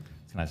phrase.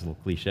 It's a nice little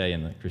cliche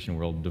in the Christian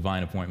world,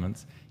 divine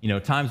appointments. You know,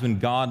 times when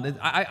God,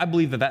 I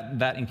believe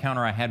that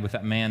encounter I had with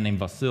that man named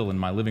Vasil in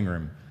my living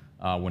room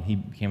when he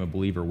became a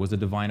believer was a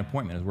divine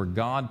appointment. It was where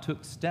God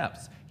took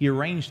steps. He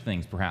arranged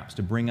things, perhaps,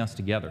 to bring us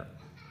together.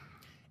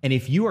 And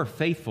if you are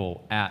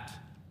faithful at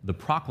the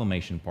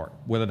proclamation part,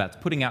 whether that's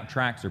putting out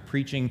tracts or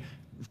preaching,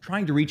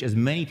 trying to reach as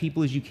many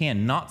people as you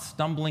can, not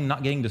stumbling,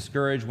 not getting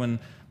discouraged when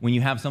you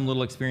have some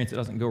little experience that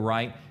doesn't go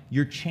right,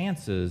 your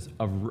chances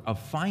of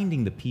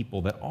finding the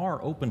people that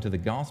are open to the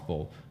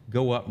gospel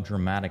go up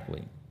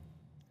dramatically.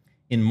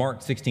 In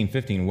Mark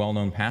 16:15, a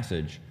well-known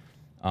passage,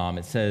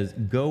 it says,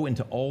 "Go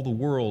into all the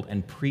world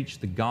and preach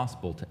the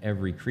gospel to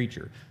every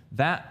creature."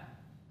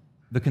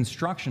 The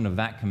construction of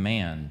that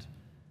command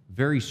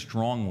very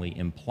strongly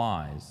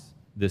implies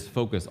this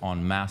focus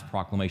on mass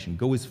proclamation.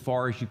 Go as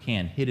far as you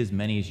can, hit as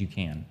many as you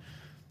can.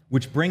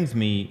 Which brings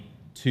me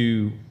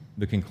to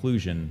the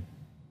conclusion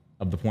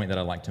of the point that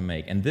I'd like to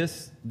make. And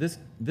this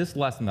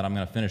lesson that I'm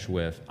going to finish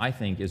with, I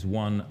think, is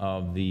one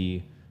of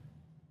the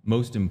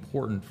most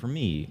important for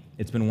me.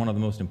 It's been one of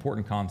the most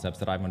important concepts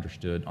that I've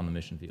understood on the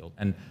mission field.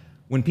 And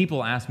when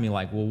people ask me,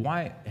 like, well,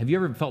 why, have you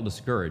ever felt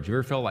discouraged? Have you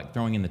ever felt like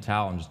throwing in the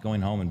towel and just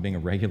going home and being a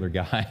regular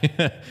guy?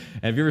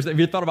 Have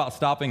you thought about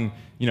stopping,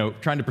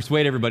 trying to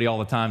persuade everybody all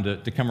the time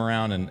to come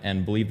around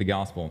and believe the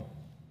gospel?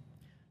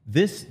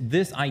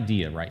 This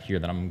idea right here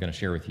that I'm going to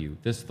share with you,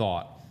 this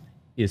thought,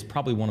 is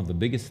probably one of the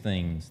biggest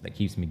things that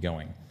keeps me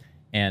going.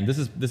 And this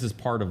is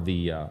part of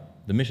the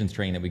missions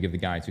training that we give the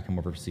guys who come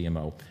over for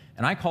CMO.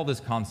 And I call this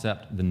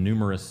concept the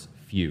numerous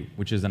few,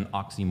 which is an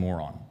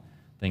oxymoron.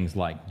 Things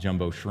like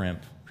jumbo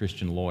shrimp,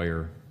 Christian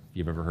lawyer, if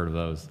you've ever heard of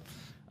those.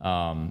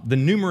 The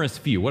numerous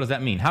few, what does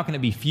that mean? How can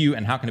it be few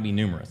and how can it be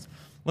numerous?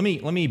 Let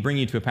me bring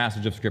you to a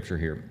passage of Scripture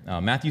here.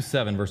 Matthew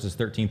 7, verses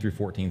 13 through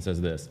 14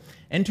 says this,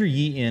 "Enter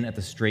ye in at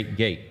the strait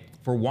gate,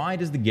 for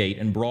wide is the gate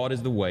and broad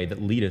is the way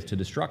that leadeth to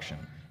destruction,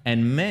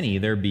 and many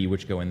there be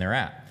which go in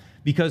thereat.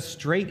 Because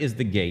strait is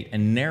the gate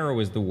and narrow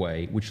is the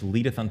way which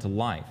leadeth unto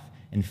life,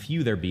 and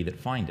few there be that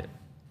find it."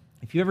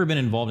 If you've ever been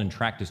involved in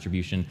tract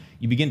distribution,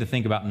 you begin to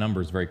think about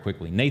numbers very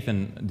quickly.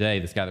 Nathan Day,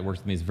 this guy that works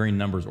with me, is a very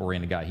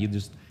numbers-oriented guy.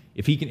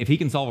 If he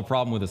can solve a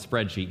problem with a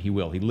spreadsheet, he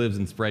will. He lives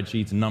in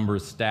spreadsheets,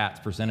 numbers,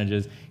 stats,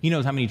 percentages. He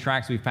knows how many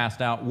tracts we've passed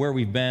out, where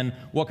we've been,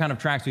 what kind of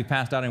tracts we've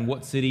passed out in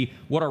what city,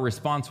 what our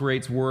response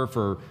rates were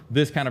for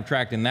this kind of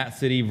tract in that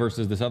city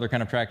versus this other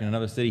kind of tract in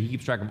another city. He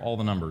keeps track of all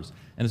the numbers,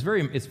 and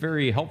it's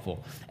very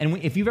helpful. And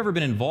if you've ever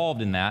been involved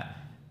in that,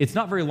 it's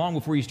not very long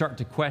before you start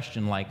to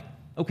question, like,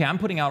 okay, I'm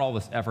putting out all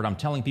this effort, I'm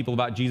telling people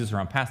about Jesus, or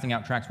I'm passing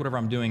out tracts, whatever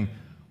I'm doing.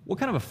 What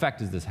kind of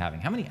effect is this having?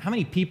 How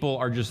many people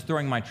are just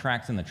throwing my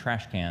tracts in the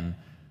trash can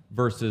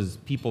versus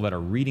people that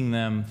are reading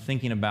them,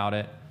 thinking about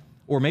it?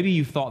 Or maybe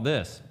you've thought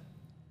this,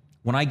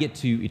 when I get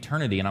to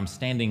eternity and I'm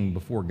standing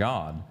before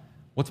God,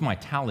 what's my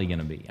tally going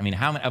to be? I mean,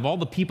 of all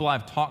the people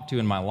I've talked to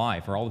in my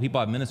life, or all the people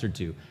I've ministered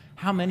to,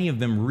 how many of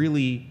them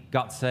really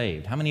got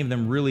saved? How many of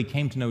them really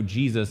came to know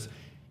Jesus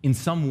in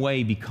some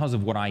way because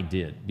of what I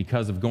did,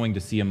 because of going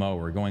to CMO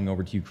or going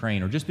over to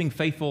Ukraine, or just being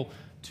faithful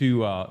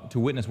to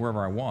witness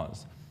wherever I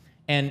was?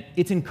 And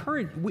it's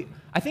encouraged.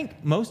 I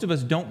think most of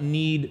us don't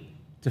need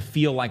to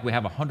feel like we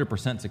have a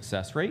 100%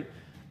 success rate,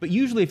 but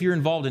usually if you're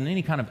involved in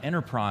any kind of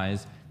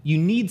enterprise, you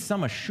need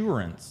some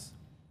assurance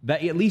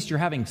that at least you're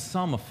having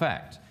some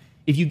effect.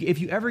 If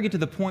you ever get to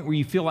the point where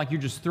you feel like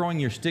you're just throwing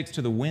your sticks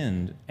to the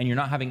wind and you're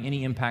not having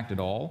any impact at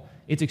all,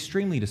 it's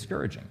extremely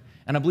discouraging.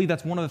 And I believe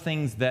that's one of the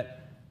things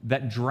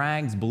that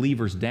drags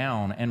believers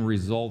down and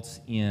results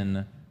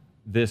in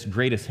this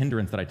greatest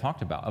hindrance that I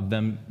talked about, of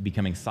them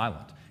becoming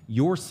silent.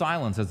 Your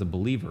silence as a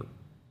believer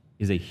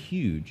is a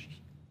huge,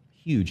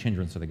 huge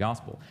hindrance to the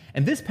gospel.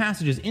 And this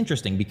passage is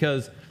interesting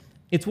because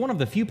it's one of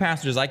the few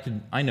passages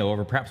I know of,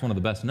 or perhaps one of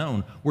the best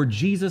known, where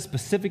Jesus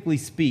specifically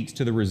speaks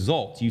to the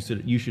results you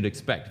should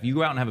expect. If you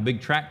go out and have a big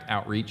tract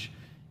outreach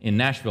in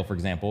Nashville, for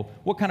example,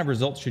 what kind of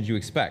results should you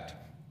expect?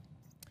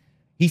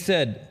 He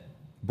said,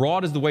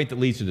 "Broad is the way that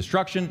leads to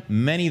destruction,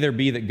 many there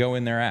be that go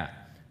in thereat.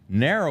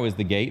 Narrow is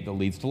the gate that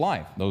leads to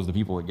life." Those are the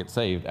people that get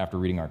saved after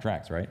reading our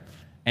tracts, right?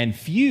 "And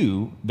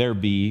few there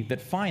be that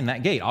find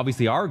that gate."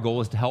 Obviously, our goal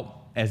is to help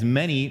as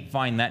many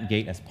find that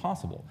gate as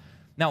possible.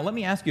 Now, let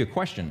me ask you a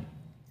question.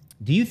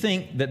 Do you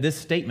think that this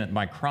statement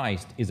by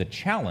Christ is a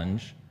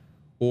challenge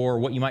or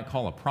what you might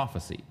call a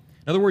prophecy?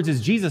 In other words,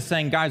 is Jesus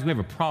saying, guys, we have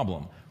a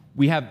problem.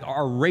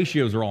 Our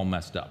ratios are all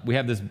messed up. We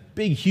have this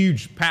big,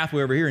 huge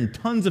pathway over here, and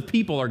tons of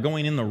people are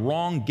going in the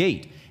wrong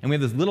gate. And we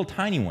have this little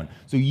tiny one.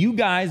 So you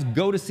guys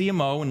go to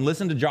CMO and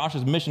listen to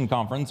Josh's mission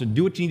conference and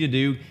do what you need to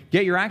do,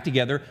 get your act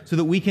together so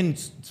that we can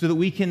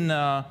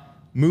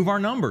move our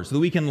numbers, so that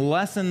we can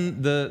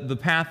lessen the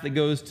path that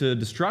goes to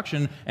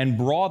destruction and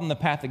broaden the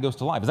path that goes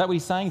to life. Is that what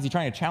he's saying? Is he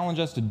trying to challenge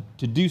us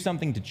to do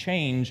something to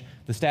change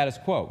the status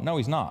quo? No,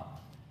 he's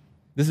not.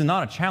 This is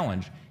not a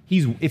challenge.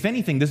 If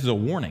anything, this is a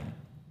warning.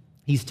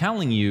 He's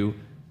telling you,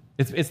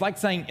 it's like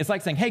saying,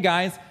 hey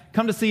guys,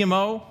 come to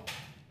CMO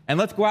and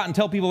let's go out and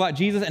tell people about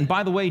Jesus. And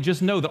by the way,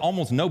 just know that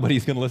almost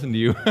nobody's going to listen to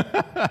you.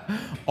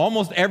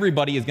 Almost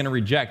everybody is going to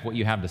reject what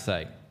you have to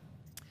say.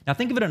 Now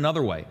think of it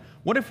another way.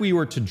 What if we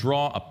were to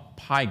draw a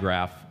pie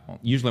graph?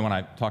 Usually when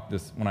I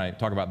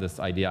talk about this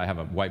idea, I have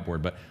a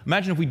whiteboard. But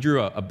imagine if we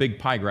drew a big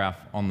pie graph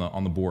on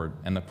the board,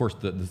 and of course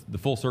the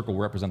full circle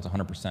represents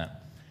 100%.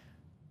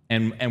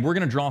 And we're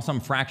going to draw some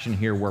fraction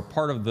here where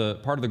part of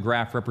the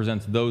graph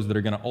represents those that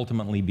are going to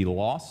ultimately be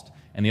lost,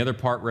 and the other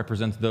part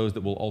represents those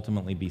that will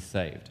ultimately be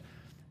saved.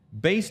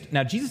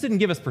 Now, Jesus didn't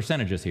give us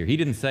percentages here. He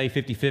didn't say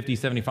 50-50,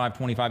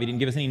 75-25. He didn't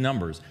give us any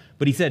numbers.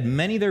 But he said,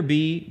 many there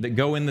be that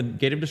go in the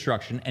gate of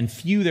destruction, and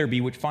few there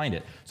be which find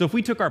it. So if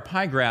we took our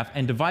pie graph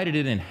and divided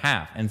it in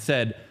half and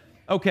said,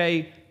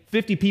 okay,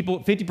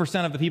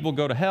 50% of the people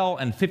go to hell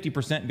and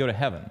 50% go to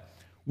heaven,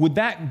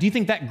 do you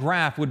think that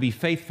graph would be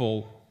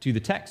faithful to the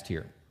text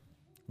here?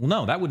 Well,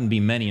 no, that wouldn't be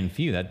many and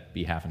few. That'd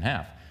be half and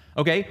half.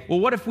 Okay, well,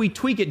 what if we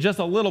tweak it just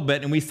a little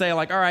bit and we say,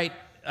 like, all right,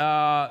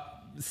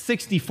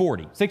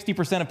 60-40.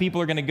 60% of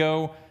people are going to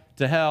go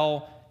to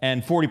hell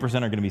and 40% are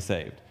going to be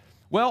saved.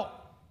 Well,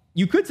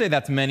 you could say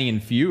that's many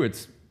and few.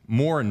 It's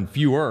more and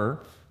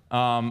fewer.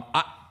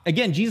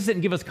 Again, Jesus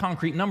didn't give us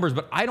concrete numbers,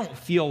 but I don't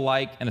feel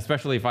like, and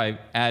especially if I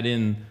add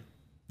in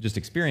just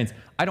experience,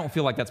 I don't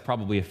feel like that's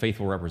probably a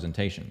faithful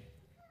representation.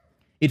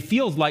 It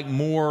feels like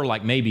more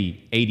like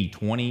maybe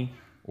 80-20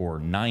 or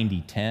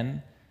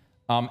 90-10.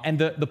 And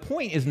the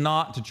point is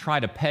not to try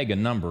to peg a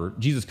number.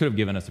 Jesus could have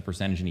given us a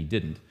percentage and he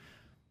didn't.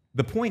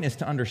 The point is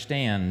to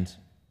understand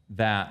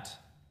that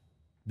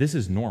this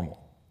is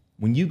normal.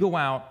 When you go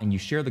out and you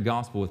share the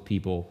gospel with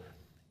people,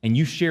 and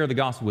you share the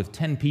gospel with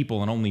 10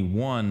 people and only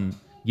one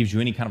gives you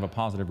any kind of a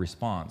positive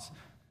response,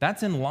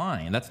 that's in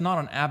line. That's not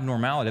an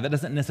abnormality. That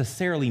doesn't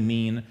necessarily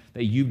mean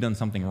that you've done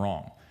something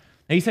wrong.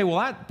 And you say,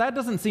 well, that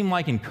doesn't seem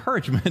like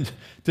encouragement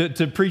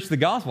to preach the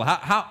gospel.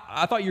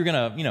 I thought you were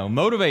going to,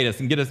 motivate us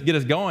and get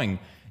us going.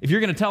 If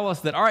you're going to tell us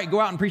that, all right, go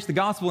out and preach the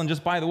gospel, and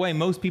just by the way,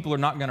 most people are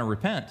not going to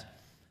repent.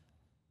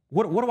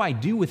 What do I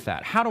do with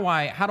that? How do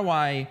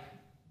I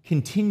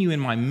continue in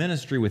my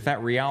ministry with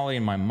that reality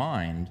in my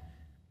mind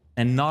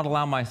and not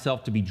allow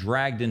myself to be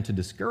dragged into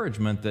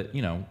discouragement that,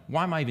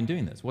 why am I even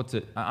doing this?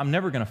 I'm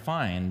never going to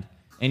find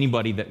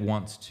anybody that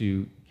wants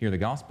to hear the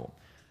gospel.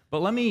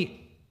 But let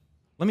me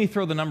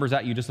throw the numbers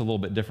at you just a little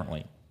bit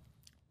differently.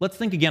 Let's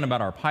think again about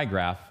our pie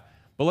graph,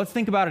 but let's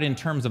think about it in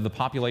terms of the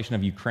population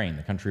of Ukraine,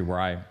 the country where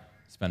I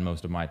spend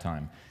most of my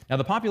time. Now,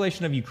 the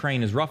population of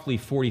Ukraine is roughly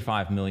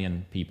 45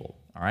 million people.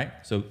 All right,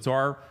 so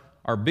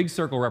our big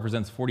circle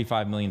represents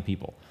 45 million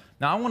people.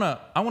 Now,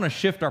 I want to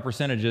shift our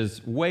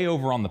percentages way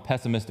over on the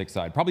pessimistic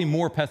side, probably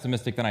more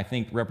pessimistic than I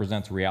think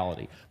represents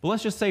reality. But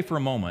let's just say for a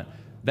moment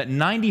that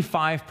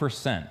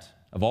 95%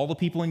 of all the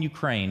people in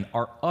Ukraine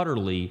are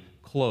utterly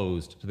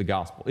closed to the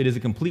gospel. It is a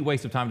complete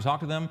waste of time to talk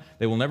to them.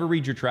 They will never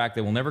read your tract.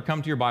 They will never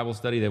come to your Bible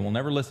study. They will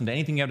never listen to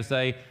anything you have to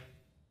say.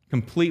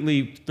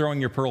 Completely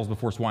throwing your pearls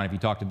before swine if you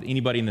talk to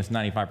anybody in this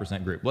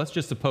 95% group. Let's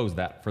just suppose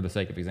that for the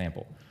sake of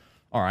example.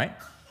 All right,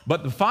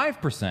 but the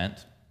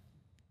 5%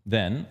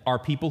 then are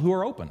people who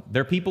are open.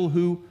 They're people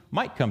who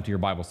might come to your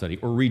Bible study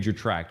or read your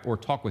tract or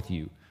talk with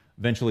you,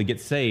 eventually get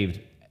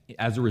saved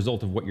as a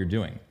result of what you're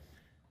doing.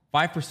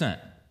 5%.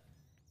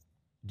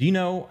 Do you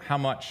know how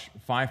much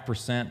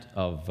 5%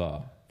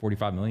 of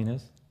 45 million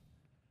is?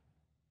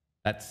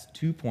 That's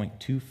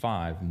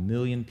 2.25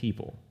 million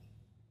people.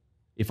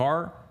 If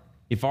our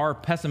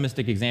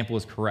pessimistic example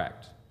is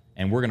correct,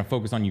 and we're going to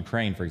focus on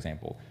Ukraine, for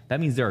example, that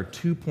means there are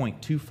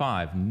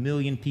 2.25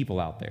 million people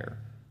out there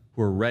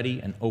who are ready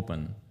and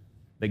open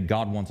that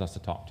God wants us to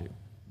talk to.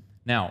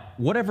 Now,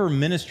 whatever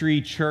ministry,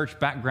 church,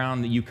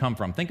 background that you come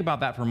from, think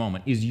about that for a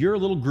moment. Is your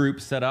little group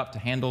set up to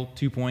handle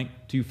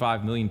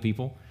 2.25 million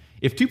people?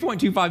 If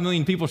 2.25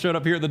 million people showed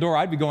up here at the door,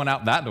 I'd be going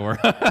out that door.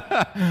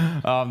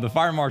 The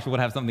fire marshal would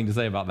have something to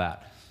say about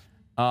that.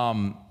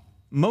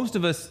 Most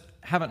of us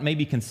haven't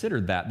maybe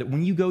considered that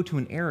when you go to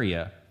an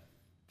area,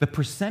 the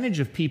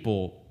percentage of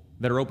people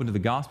that are open to the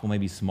gospel may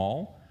be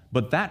small,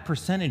 but that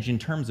percentage in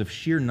terms of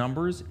sheer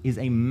numbers is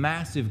a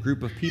massive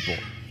group of people.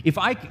 If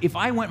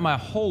I went my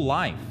whole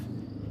life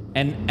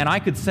and I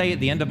could say at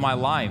the end of my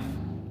life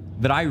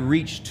that I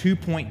reached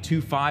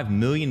 2.25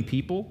 million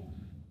people,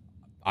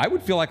 I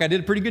would feel like I did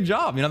a pretty good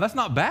job. That's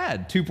not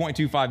bad,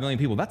 2.25 million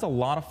people. That's a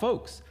lot of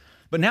folks.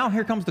 But now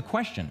here comes the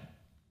question,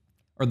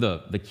 or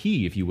the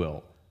key, if you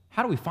will.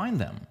 how do we find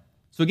them?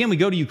 So again, we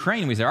go to Ukraine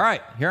and we say, all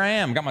right, here I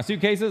am. Got my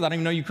suitcases. I don't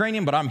even know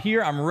Ukrainian, but I'm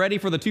here. I'm ready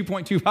for the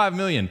 2.25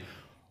 million.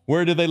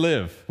 Where do they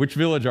live? Which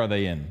village are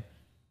they in?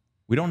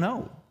 We don't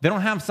know. They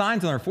don't have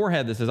signs on their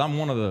forehead that says, I'm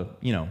one of the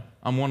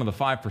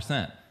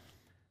 5%.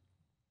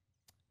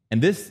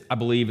 And this, I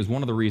believe, is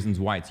one of the reasons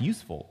why it's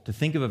useful to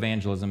think of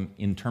evangelism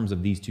in terms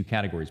of these two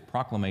categories,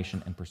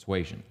 proclamation and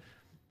persuasion.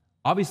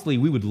 Obviously,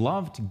 we would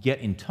love to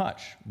get in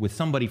touch with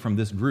somebody from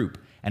this group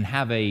and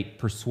have a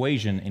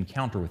persuasion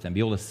encounter with them, be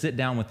able to sit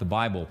down with the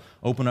Bible,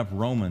 open up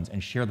Romans,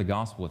 and share the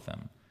gospel with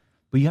them.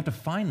 But you have to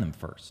find them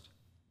first.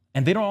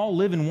 And they don't all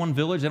live in one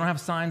village. They don't have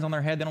signs on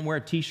their head. They don't wear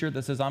a t-shirt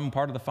that says, I'm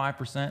part of the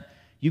 5%.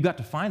 You've got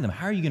to find them.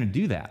 How are you going to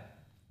do that?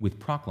 With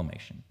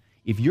proclamation.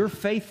 If you're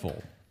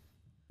faithful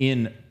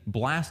in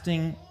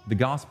blasting the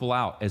gospel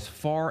out as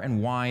far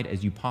and wide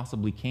as you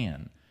possibly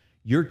can,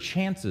 your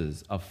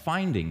chances of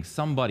finding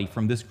somebody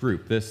from this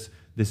group, this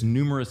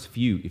numerous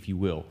few, if you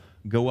will,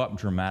 go up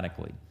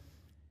dramatically.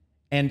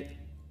 And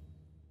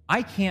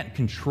I can't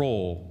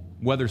control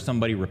whether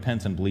somebody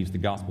repents and believes the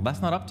gospel.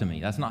 That's not up to me.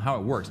 That's not how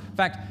it works. In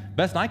fact,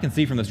 best I can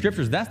see from the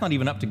scriptures, that's not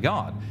even up to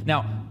God.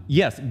 Now,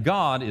 yes,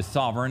 God is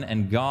sovereign,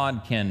 and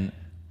God can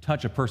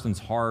touch a person's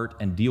heart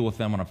and deal with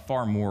them on a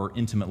far more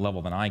intimate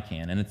level than I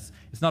can. And it's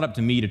not up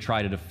to me to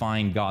try to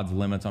define God's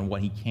limits on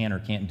what he can or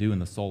can't do in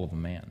the soul of a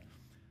man.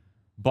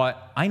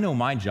 But I know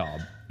my job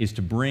is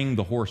to bring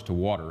the horse to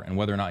water, and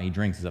whether or not he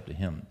drinks is up to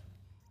him.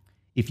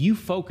 If you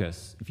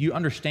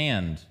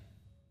understand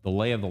the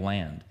lay of the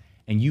land,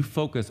 and you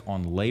focus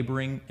on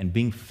laboring and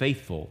being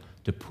faithful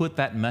to put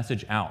that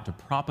message out, to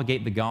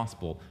propagate the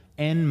gospel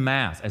en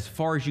masse, as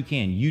far as you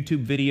can,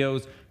 YouTube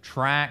videos,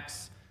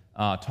 tracts,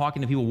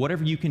 talking to people,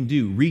 whatever you can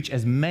do, reach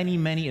as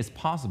many as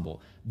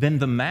possible, then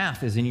the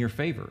math is in your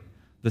favor.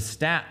 The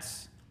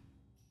stats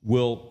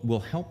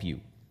will help you.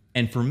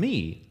 And for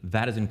me,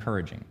 that is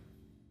encouraging.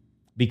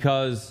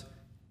 Because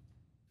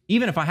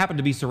even if I happen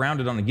to be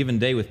surrounded on a given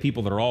day with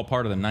people that are all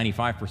part of the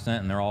 95%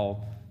 and they're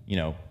all,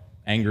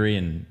 angry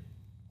and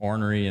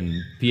ornery and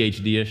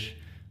PhD-ish,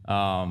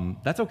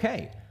 that's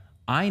okay.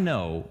 I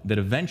know that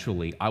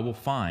eventually I will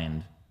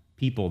find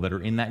people that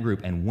are in that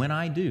group, and when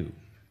I do,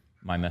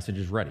 my message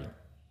is ready.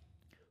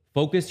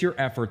 Focus your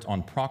efforts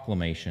on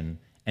proclamation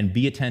and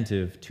be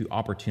attentive to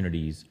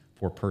opportunities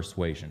for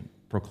persuasion.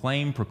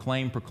 Proclaim,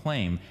 proclaim,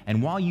 proclaim,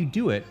 and while you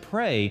do it,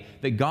 pray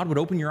that God would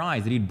open your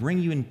eyes, that he'd bring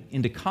you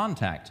into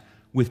contact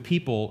with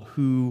people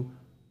who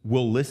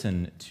will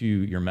listen to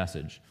your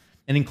message.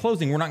 And in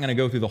closing, we're not going to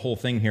go through the whole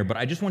thing here, but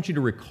I just want you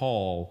to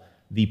recall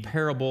the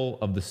parable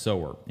of the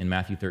sower in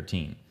Matthew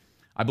 13.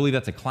 I believe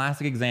that's a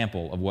classic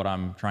example of what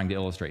I'm trying to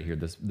illustrate here,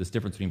 this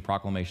difference between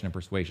proclamation and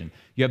persuasion.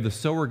 You have the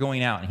sower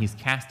going out, and he's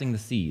casting the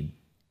seed,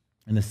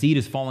 and the seed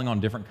is falling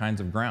on different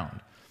kinds of ground.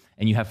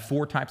 And you have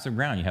 4 types of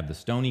ground. You have the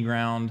stony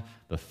ground,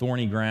 the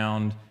thorny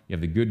ground, you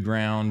have the good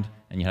ground,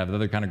 and you have the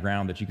other kind of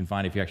ground that you can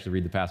find if you actually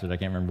read the passage. I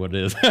can't remember what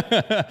it is.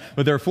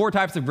 But there are 4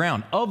 types of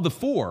ground. Of the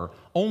 4,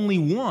 only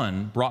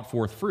 1 brought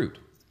forth fruit.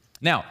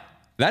 Now,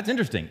 that's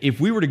interesting. If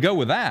we were to go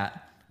with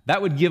that,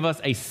 that would give us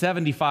a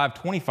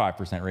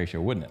 75-25%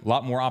 ratio, wouldn't it? A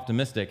lot more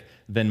optimistic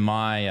than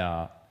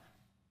my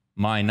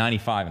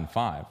 95 and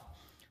 5.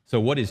 So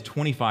what is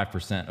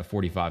 25% of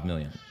 45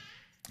 million?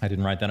 I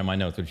didn't write that in my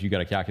notes, but if you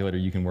got a calculator,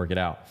 you can work it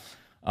out.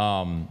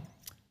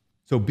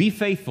 So be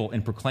faithful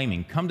in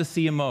proclaiming. Come to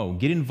CMO,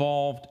 get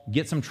involved,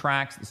 get some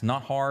tracts. It's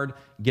not hard.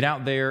 Get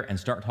out there and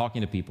start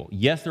talking to people.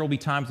 Yes, there will be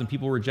times when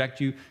people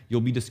reject you. You'll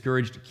be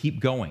discouraged.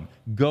 Keep going.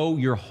 Go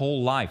your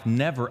whole life.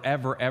 Never,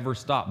 ever, ever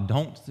stop.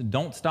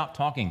 Don't stop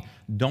talking.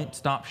 Don't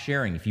stop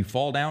sharing. If you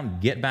fall down,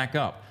 get back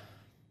up.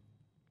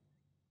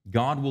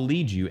 God will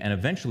lead you, and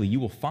eventually you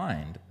will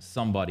find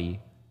somebody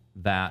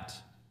that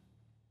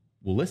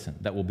will listen,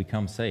 that will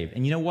become saved.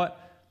 And you know what?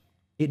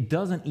 It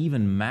doesn't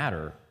even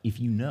matter if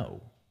you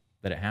know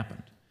that it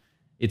happened.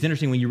 It's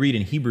interesting when you read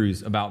in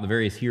Hebrews about the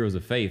various heroes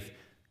of faith,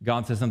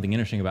 God says something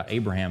interesting about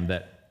Abraham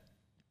that,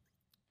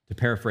 to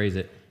paraphrase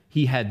it,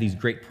 he had these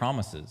great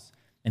promises,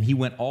 and he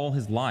went all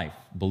his life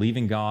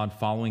believing God,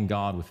 following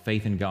God, with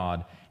faith in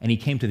God, and he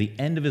came to the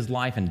end of his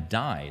life and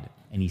died,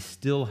 and he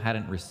still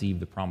hadn't received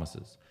the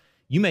promises.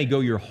 You may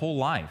go your whole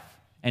life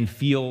and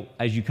feel,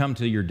 as you come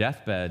to your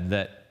deathbed,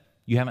 that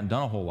you haven't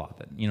done a whole lot,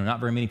 that not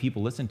very many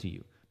people listen to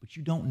you, but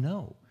you don't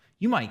know.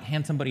 You might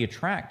hand somebody a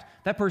tract.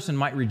 That person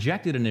might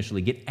reject it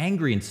initially, get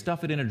angry and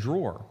stuff it in a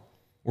drawer,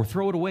 or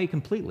throw it away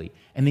completely.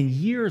 And then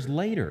years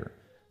later,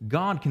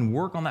 God can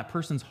work on that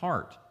person's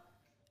heart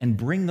and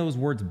bring those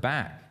words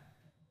back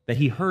that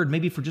he heard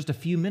maybe for just a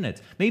few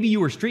minutes. Maybe you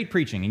were street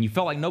preaching and you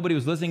felt like nobody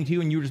was listening to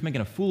you and you were just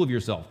making a fool of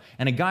yourself.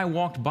 And a guy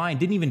walked by and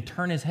didn't even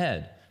turn his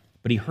head,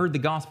 but he heard the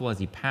gospel as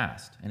he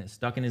passed, and it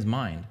stuck in his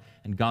mind,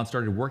 and God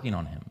started working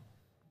on him.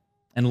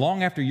 And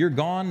long after you're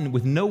gone,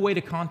 with no way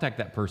to contact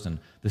that person,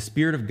 the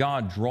Spirit of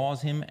God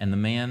draws him, and the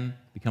man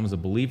becomes a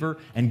believer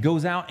and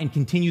goes out and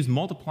continues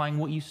multiplying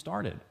what you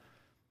started.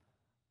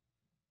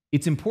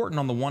 It's important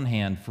on the one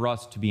hand for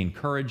us to be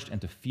encouraged and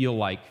to feel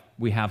like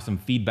we have some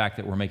feedback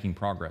that we're making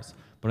progress.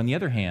 But on the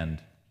other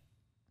hand,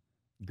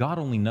 God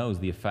only knows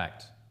the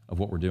effect of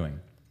what we're doing.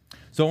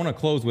 So I want to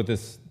close with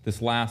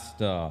this last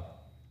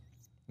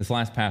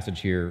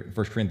passage here.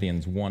 1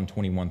 Corinthians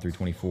 1:21 through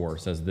 24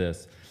 says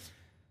this: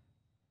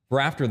 "For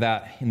after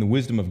that, in the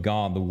wisdom of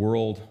God, the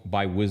world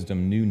by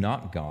wisdom knew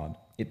not God.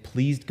 It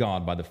pleased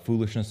God by the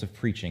foolishness of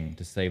preaching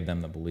to save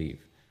them that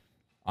believe."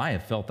 I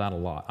have felt that a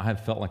lot. I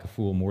have felt like a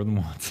fool more than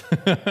once.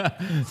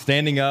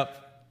 Standing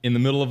up in the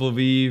middle of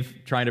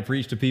Lviv, trying to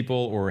preach to people,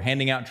 or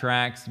handing out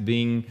tracts,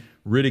 being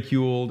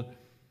ridiculed.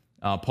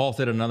 Paul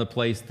said in another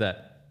place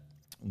that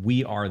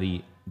we are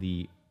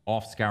the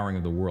offscouring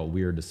of the world.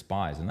 We are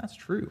despised, and that's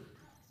true.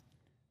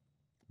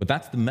 But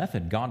that's the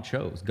method God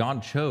chose.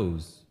 God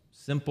chose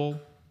simple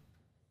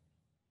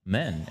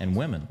men and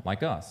women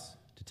like us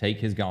to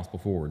take his gospel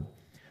forward.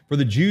 "For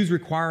the Jews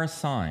require a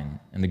sign,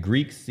 and the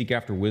Greeks seek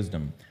after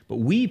wisdom. But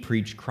we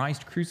preach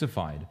Christ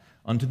crucified,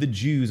 unto the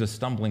Jews a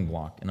stumbling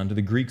block, and unto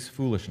the Greeks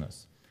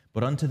foolishness.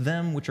 But unto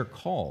them which are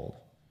called,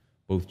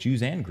 both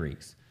Jews and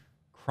Greeks,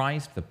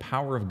 Christ the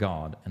power of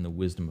God and the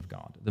wisdom of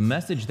God." The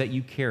message that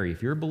you carry,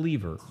 if you're a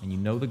believer and you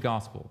know the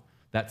gospel,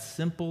 that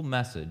simple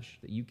message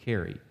that you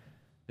carry,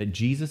 that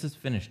Jesus has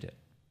finished it,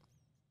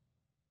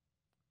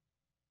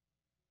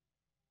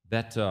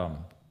 that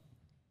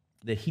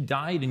he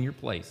died in your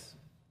place,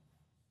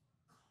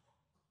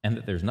 and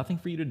that there's nothing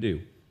for you to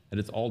do, that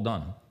it's all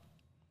done.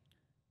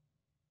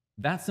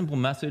 That simple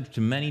message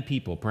to many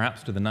people,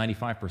 perhaps to the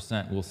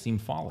 95%, will seem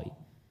folly.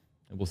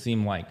 It will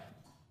seem like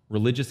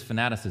religious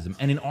fanaticism.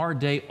 And in our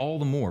day, all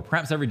the more.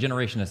 Perhaps every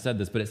generation has said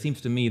this, but it seems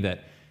to me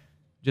that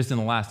just in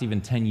the last even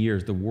 10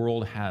 years, the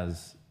world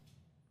has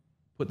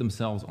put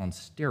themselves on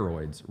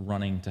steroids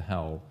running to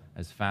hell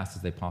as fast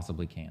as they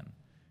possibly can.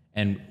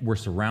 And we're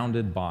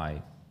surrounded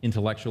by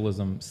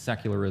intellectualism,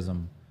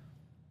 secularism,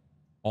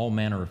 all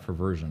manner of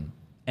perversion.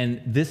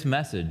 And this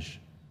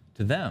message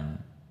to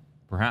them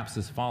perhaps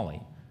is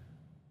folly.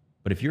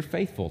 But if you're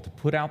faithful to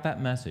put out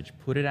that message,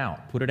 put it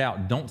out.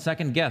 Don't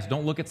second guess.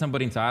 Don't look at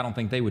somebody and say, I don't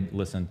think they would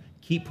listen.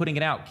 Keep putting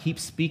it out. Keep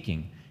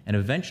speaking. And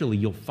eventually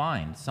you'll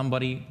find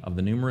somebody of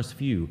the numerous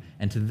few.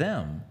 And to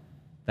them,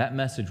 that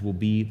message will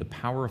be the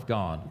power of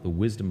God, the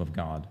wisdom of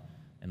God,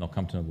 and they'll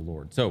come to know the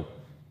Lord. So,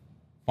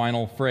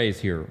 final phrase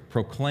here: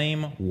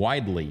 proclaim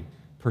widely,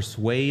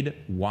 persuade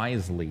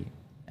wisely,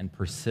 and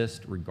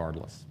persist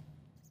regardless.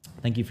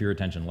 Thank you for your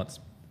attention. Let's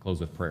close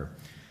with prayer.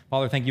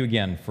 Father, thank you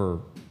again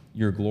for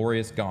your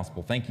glorious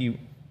gospel. Thank you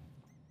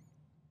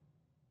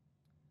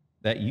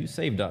that you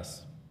saved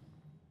us,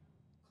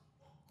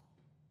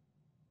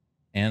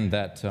 and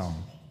that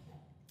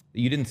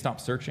you didn't stop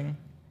searching,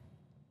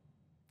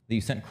 that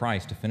you sent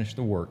Christ to finish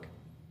the work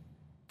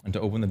and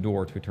to open the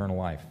door to eternal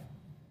life.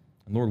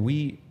 And Lord,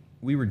 we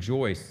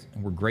rejoice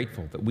and we're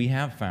grateful that we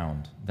have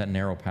found that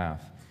narrow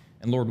path.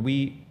 And Lord,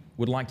 we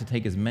would like to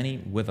take as many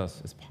with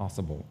us as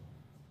possible.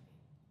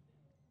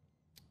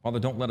 Father,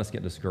 don't let us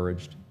get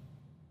discouraged.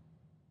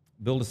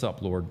 Build us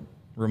up, Lord.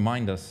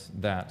 Remind us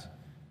that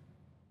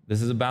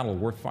this is a battle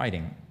worth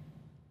fighting.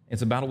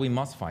 It's a battle we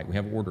must fight. We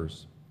have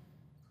orders.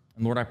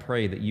 And Lord, I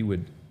pray that you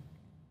would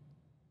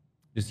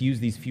just use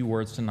these few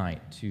words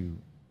tonight to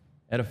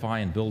edify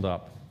and build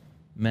up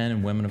men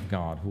and women of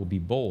God who will be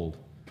bold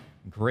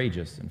and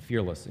courageous and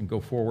fearless and go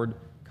forward,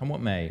 come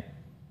what may,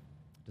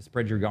 to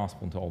spread your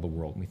gospel into all the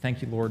world. And we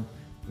thank you, Lord.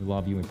 We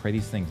love you. We pray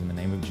these things in the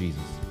name of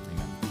Jesus.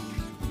 Amen.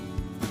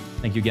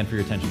 Thank you again for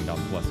your attention. God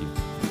bless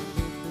you.